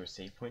probably get to a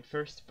save point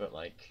first, but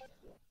like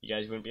you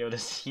guys wouldn't be able to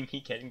see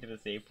me getting to the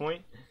save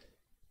point.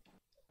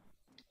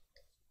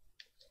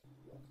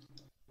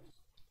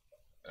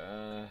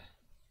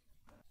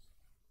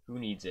 Who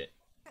needs it?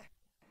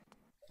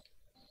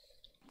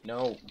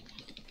 No.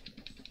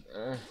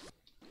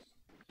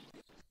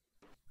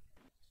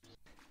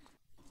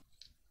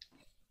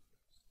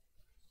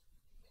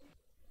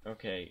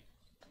 Okay,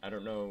 I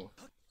don't know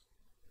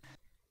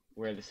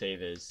where the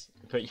save is,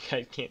 but you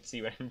guys can't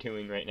see what I'm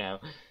doing right now.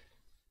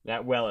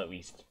 That well, at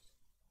least.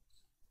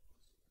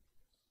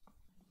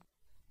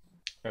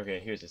 Okay,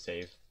 here's a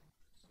save.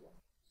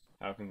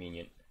 How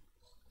convenient.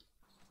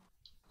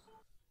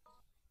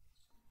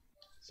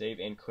 Save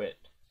and quit,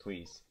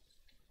 please.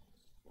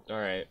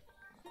 Alright.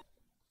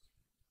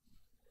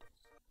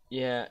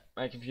 Yeah,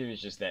 my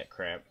computer's just that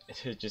crap.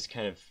 It just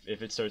kind of,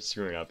 if it starts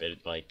screwing up,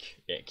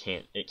 it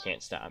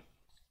can't stop.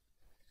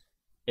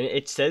 And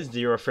it says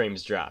 0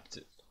 frames dropped,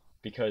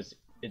 because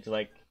it's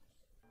like,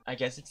 I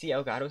guess it's the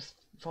Elgato's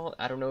fault.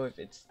 I don't know if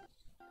it's,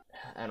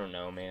 I don't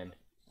know, man.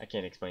 I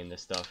can't explain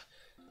this stuff.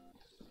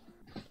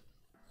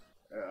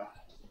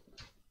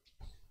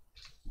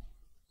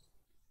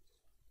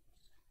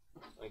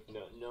 Like,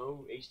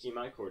 no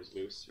HDMI cord is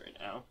loose right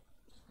now.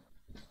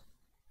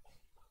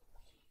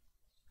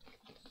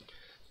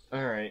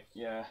 Alright,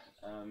 yeah,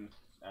 I'm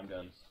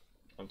done.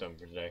 I'm done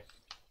for today.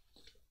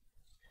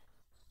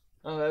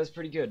 Oh, that was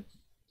pretty good.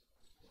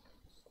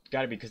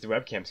 Gotta be because the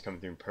webcam's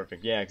coming through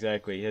perfect. Yeah,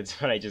 exactly. That's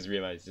what I just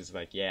realized. It's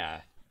like, yeah,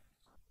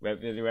 the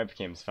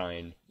webcam's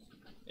fine.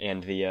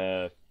 And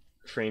the,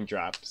 frame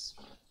drops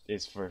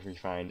is perfectly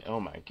fine. Oh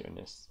my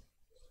goodness.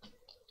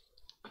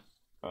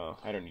 Oh,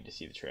 I don't need to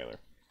see the trailer.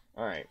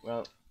 Alright,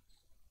 well,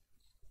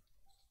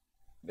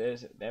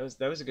 that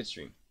was a good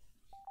stream.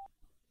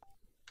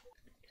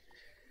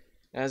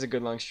 That was a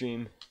good long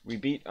stream. We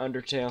beat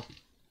Undertale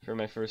for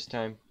my first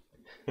time.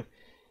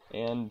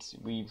 And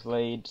we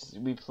played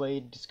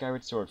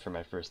Skyward Sword for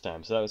my first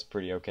time, so that was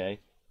pretty okay.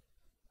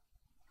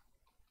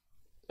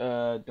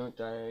 Don't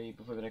die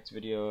before the next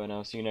video, and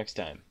I'll see you next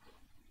time.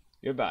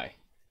 Goodbye.